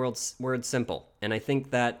using the word simple, and I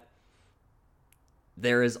think that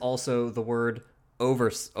there is also the word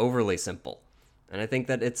overly simple, and I think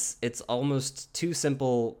that it's almost too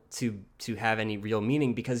simple to have any real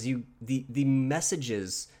meaning because the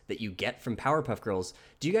messages that you get from Powerpuff Girls.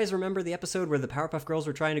 Do you guys remember the episode where the Powerpuff Girls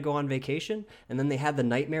were trying to go on vacation, and then they had the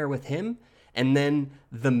nightmare with him, and then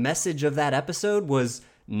the message of that episode was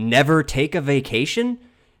never take a vacation?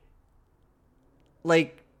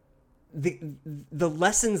 Like, the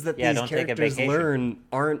lessons that these don't take a characters vacation. learn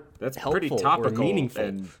aren't That's helpful pretty topical or meaningful.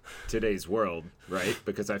 in today's world, right?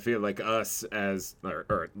 Because I feel like us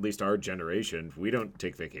or at least our generation, we don't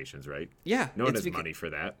take vacations, right? Yeah, No one it's has money for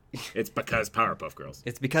that. It's because Powerpuff Girls.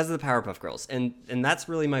 It's because of the Powerpuff Girls, and that's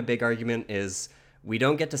really my big argument is we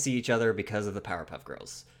don't get to see each other because of the Powerpuff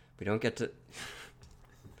Girls. We don't get to.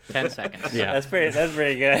 10 seconds. Yeah, That's pretty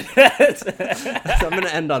good. so I'm going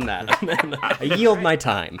to end on that. I yield my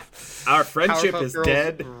time. Our friendship Powerpuff is Girls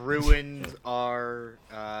dead. ruined our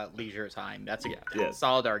leisure time. That's a Yes.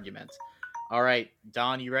 solid argument. All right,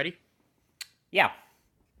 Don, you ready? Yeah.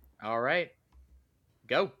 All right,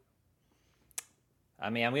 go. I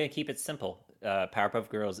mean, I'm going to keep it simple. Powerpuff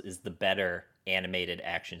Girls is the better animated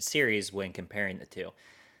action series when comparing the two.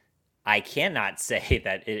 I cannot say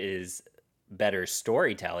that it is better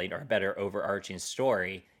storytelling or better overarching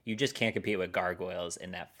story. You just can't compete with Gargoyles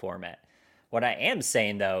in that format. What I am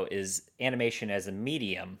saying, though, is animation as a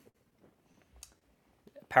medium,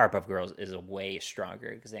 Powerpuff Girls is a way stronger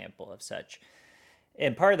example of such.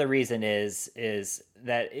 And part of the reason is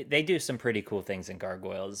that they do some pretty cool things in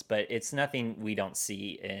Gargoyles, but it's nothing we don't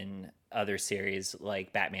see in other series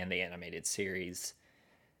like Batman the Animated Series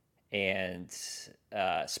and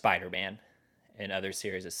Spider-Man and other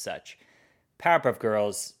series as such. Powerpuff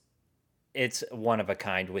Girls, it's one of a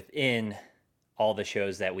kind within all the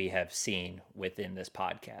shows that we have seen within this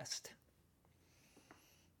podcast.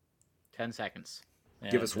 10 seconds.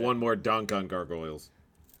 Give us one more dunk on gargoyles.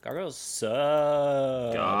 Gargoyles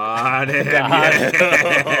suck. Got him.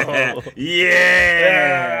 Yeah.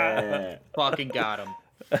 Yeah. Fucking got him.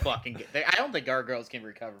 I don't think gargoyles can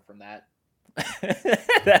recover from that.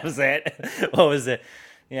 That was it. What was it?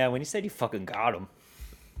 Yeah, when you said you fucking got him.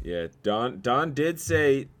 Yeah, Don did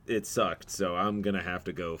say it sucked, so I'm gonna have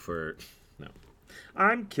to go for no.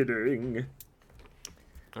 I'm kidding.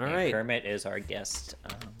 All right. Kermit is our guest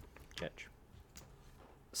judge.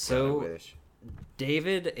 So,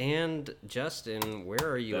 David and Justin, where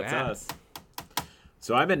are you That's at? us.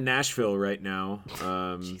 So I'm in Nashville right now.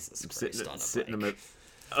 Jesus Christ, sitting in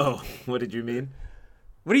Oh, what did you mean?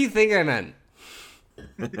 What do you think I meant?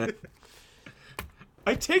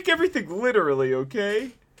 I take everything literally,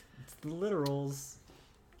 okay? It's the literals.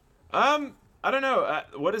 I don't know.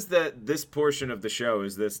 What is this portion of the show?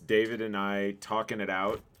 Is this David and I talking it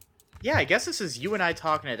out? Yeah, I guess this is you and I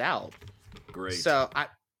talking it out. Great. So,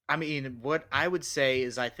 I mean, what I would say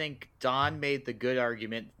is I think Don made the good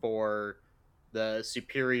argument for the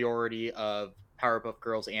superiority of Powerpuff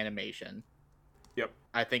Girls animation. Yep.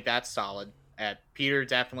 I think that's solid. Peter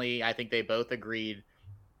definitely, I think they both agreed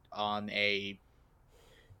on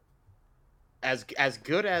as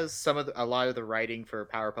good as a lot of the writing for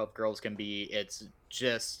Powerpuff Girls can be. It's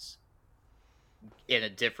just in a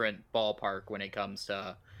different ballpark when it comes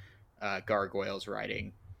to Gargoyles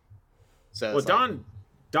writing. So well,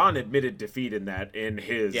 Don admitted defeat in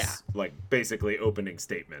his basically opening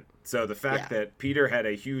statement. So the fact that Peter had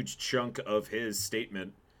a huge chunk of his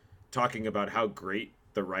statement talking about how great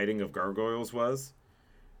the writing of Gargoyles was,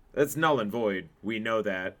 that's null and void. We know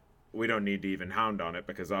that. We don't need to even hound on it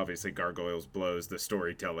because obviously Gargoyles blows the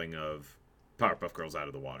storytelling of Powerpuff Girls out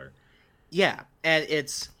of the water. Yeah, and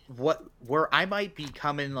it's where I might be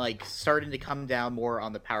starting to come down more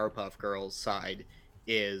on the Powerpuff Girls side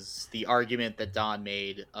is the argument that Don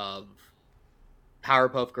made of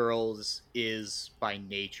Powerpuff Girls is by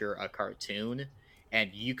nature a cartoon,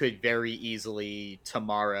 and you could very easily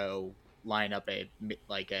tomorrow line up a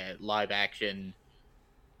live action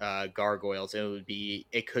Gargoyles, and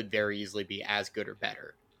it could very easily be as good or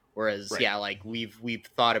better. Whereas, we've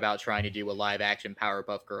thought about trying to do a live action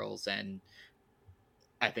Powerpuff Girls, and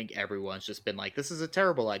I think everyone's just been like, this is a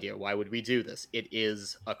terrible idea. Why would we do this? It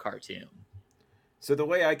is a cartoon. So the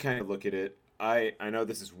way I kind of look at it, I know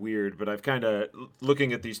this is weird, but I've kind of,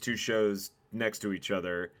 looking at these two shows next to each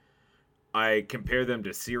other, I compare them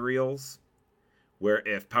to cereals, where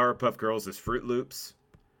if Powerpuff Girls is Fruit Loops,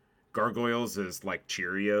 Gargoyles is like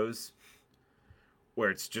Cheerios,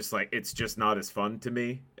 where it's just not as fun to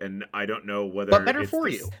me, and I don't know whether but better for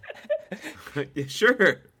you. Yeah,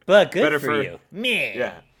 sure, but good better for you. Meh.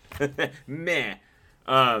 Yeah, meh.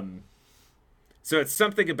 So it's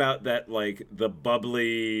something about that, like the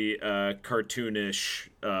bubbly, cartoonish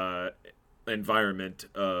environment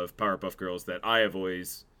of Powerpuff Girls that I have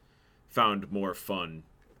always found more fun.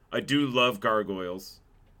 I do love Gargoyles.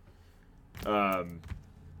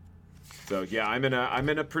 So yeah, I'm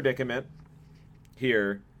in a predicament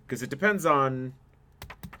here because it depends on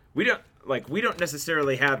we don't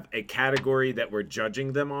necessarily have a category that we're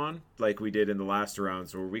judging them on like we did in the last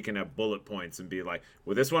rounds where we can have bullet points and be like,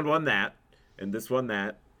 well, this one won that and this won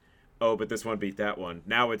that. Oh, but this one beat that one.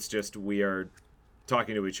 Now it's just we are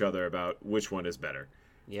talking to each other about which one is better.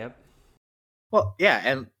 Yep. Well, yeah,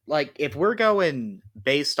 and if we're going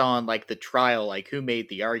based on the trial, who made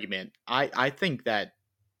the argument, I think that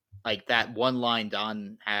that one line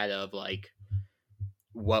Don had of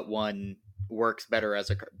what one works better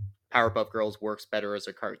as Powerpuff Girls works better as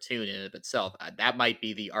a cartoon in and of itself. That might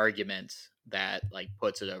be the argument that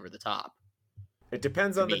puts it over the top. It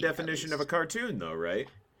depends on the definition of a cartoon, though, right?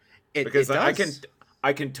 Because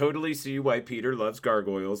I can totally see why Peter loves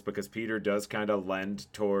Gargoyles because Peter does kind of lend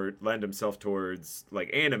himself towards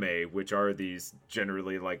anime, which are these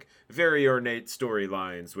generally very ornate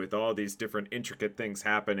storylines with all these different intricate things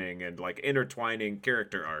happening and intertwining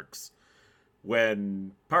character arcs.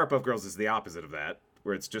 When Powerpuff Girls is the opposite of that,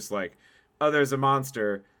 where it's just oh, there's a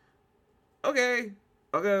monster. Okay,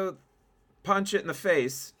 I'll go punch it in the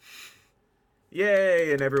face.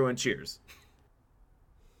 Yay, and everyone cheers.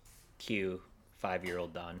 Cue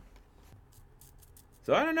 5-year-old Don.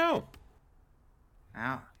 So I don't know.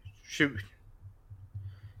 Wow. Shoot.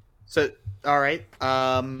 So, all right.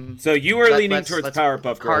 So you were leaning towards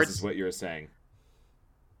Powerpuff Girls, is what you're saying.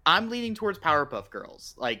 I'm leaning towards Powerpuff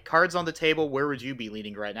Girls. Cards on the table, where would you be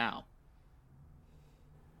leaning right now?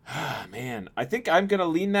 Man, I think I'm going to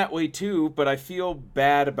lean that way too, but I feel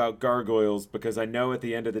bad about Gargoyles because I know at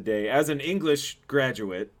the end of the day, as an English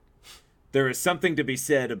graduate, there is something to be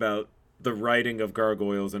said about the writing of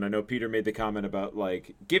Gargoyles, and I know Peter made the comment about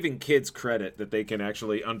like giving kids credit that they can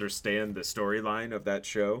actually understand the storyline of that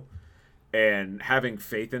show, and having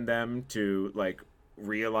faith in them to like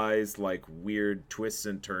realize like weird twists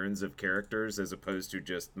and turns of characters as opposed to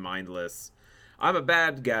just mindless, I'm a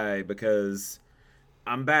bad guy because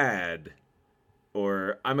I'm bad,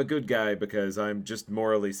 or I'm a good guy because I'm just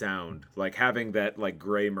morally sound. Like having that like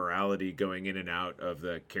gray morality going in and out of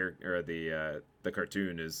the character or the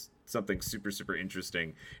cartoon is something super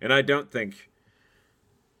interesting. And I don't think,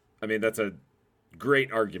 I mean, that's a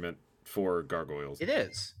great argument for Gargoyles. It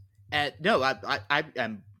is. And no, I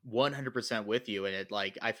am 100% with you. And it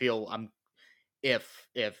like, I feel if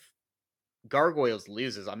Gargoyles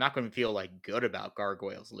loses, I'm not going to feel like good about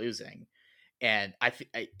Gargoyles losing. And I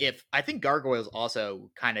think Gargoyles also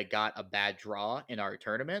kind of got a bad draw in our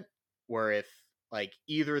tournament, where if like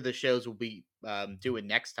either of the shows will be doing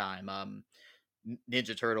next time,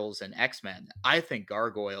 Ninja Turtles and X-Men, I think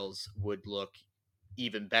Gargoyles would look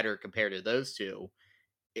even better compared to those two,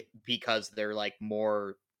 because they're like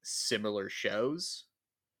more similar shows.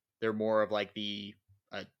 They're more of like the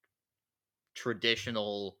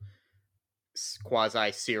traditional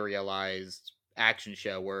quasi-serialized action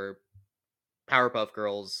show, where Powerpuff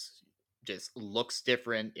Girls just looks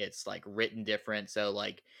different. It's like written different, so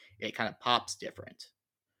like it kind of pops different.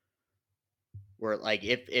 Where like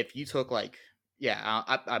if you took like, yeah,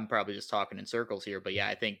 I'm probably just talking in circles here, but yeah,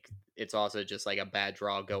 I think it's also just like a bad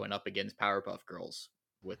draw going up against Powerpuff Girls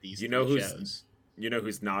with these shows. You know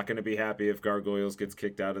who's not going to be happy if Gargoyles gets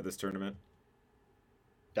kicked out of this tournament?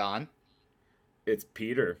 Don? It's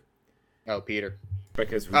Peter. Oh, Peter.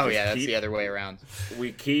 Because that's the other way around.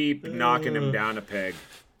 We keep knocking him down a peg.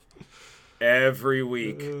 Every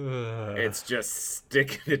week. It's just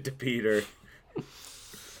sticking it to Peter.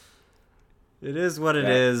 It is what it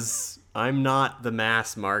is. I'm not the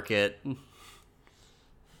mass market.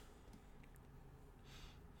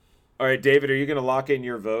 All right, David, are you going to lock in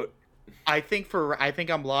your vote? I think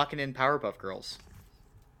I'm locking in Powerpuff Girls.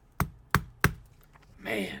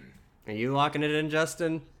 Man. Are you locking it in,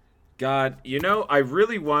 Justin? God, you know, I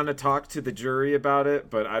really want to talk to the jury about it,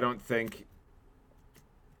 but I don't think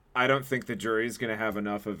the jury is going to have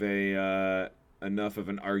enough of an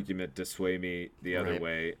argument to sway me the other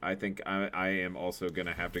way. I think I am also going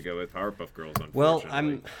to have to go with Powerpuff Girls, unfortunately. Well,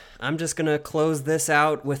 I'm just going to close this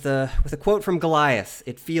out with a quote from Goliath.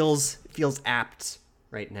 It feels apt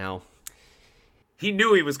right now. He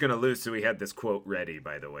knew he was going to lose, so he had this quote ready,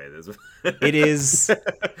 by the way. It is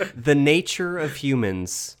the nature of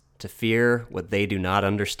humans to fear what they do not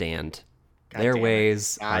understand. Their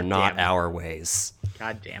ways are not our ways.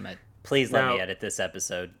 God damn it. Please let me edit this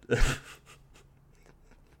episode.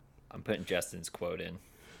 I'm putting Justin's quote in.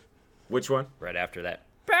 Which one? Right after that.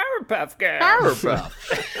 Powerpuff Girls! Powerpuff!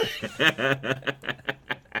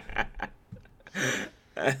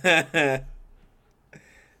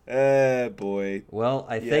 Boy. Well,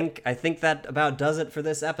 I think that about does it for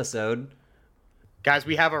this episode. Guys,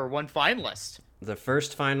 we have our one finalist. The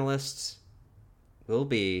first finalist will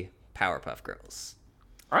be Powerpuff Girls.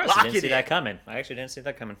 I actually didn't see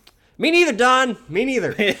that coming. Me neither, Don. Me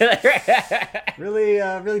neither. Really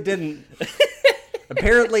didn't.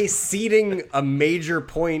 Apparently, seeding a major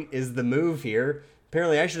point is the move here.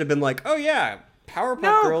 Apparently, I should have been like, oh yeah,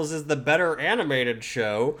 Powerpuff Girls is the better animated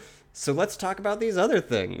show. So let's talk about these other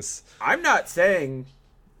things. I'm not saying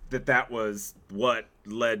that was what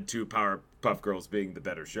led to Powerpuff Girls being the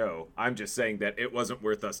better show. I'm just saying that it wasn't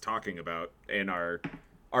worth us talking about in our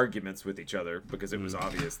arguments with each other, because it was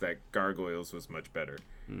obvious that Gargoyles was much better.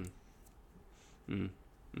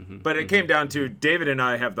 But it came down to David and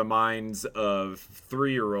I have the minds of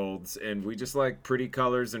 3-year-olds, and we just like pretty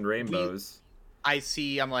colors and rainbows.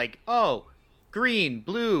 I'm like, oh, green,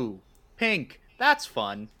 blue, pink, that's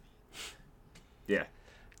fun. Yeah.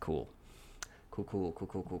 Cool.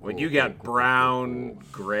 When you got brown,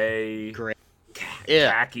 gray,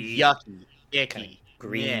 khaki, yucky, icky,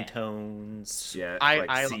 green tones. Yeah,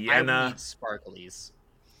 I sienna. need sparklies.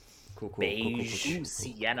 Cool. Ooh,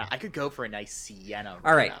 sienna. I could go for a nice sienna.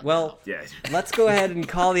 All right, well, yeah. Let's go ahead and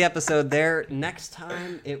call the episode there. Next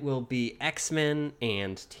time, it will be X-Men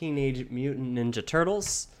and Teenage Mutant Ninja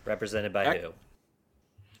Turtles. Represented by who?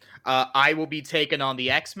 I will be taking on the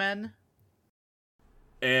X-Men.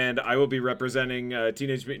 And I will be representing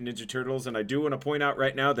Teenage Mutant Ninja Turtles. And I do want to point out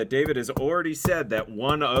right now that David has already said that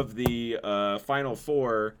one of the final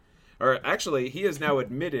four, or actually, he has now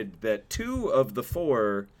admitted that 2 of the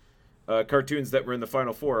 4 cartoons that were in the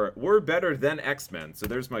final 4 were better than X-Men. So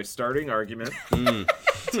there's my starting argument.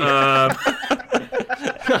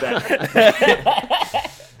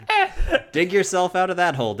 Dig yourself out of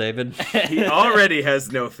that hole, David. He already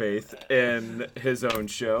has no faith in his own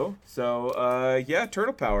show. So, yeah,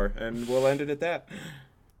 turtle power, and we'll end it at that.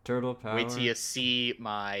 Turtle power. Wait till you see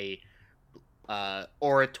my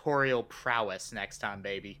oratorial prowess next time,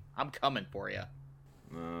 baby. I'm coming for you.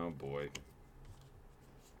 Oh, boy.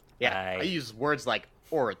 Yeah, I use words like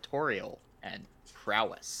oratorial and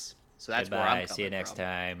prowess. So that's where I'm coming from. See you next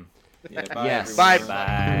time. Yeah, bye, yes. Bye.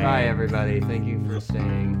 Bye, everybody. Thank you for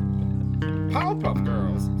staying. Powerpuff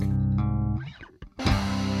Girls.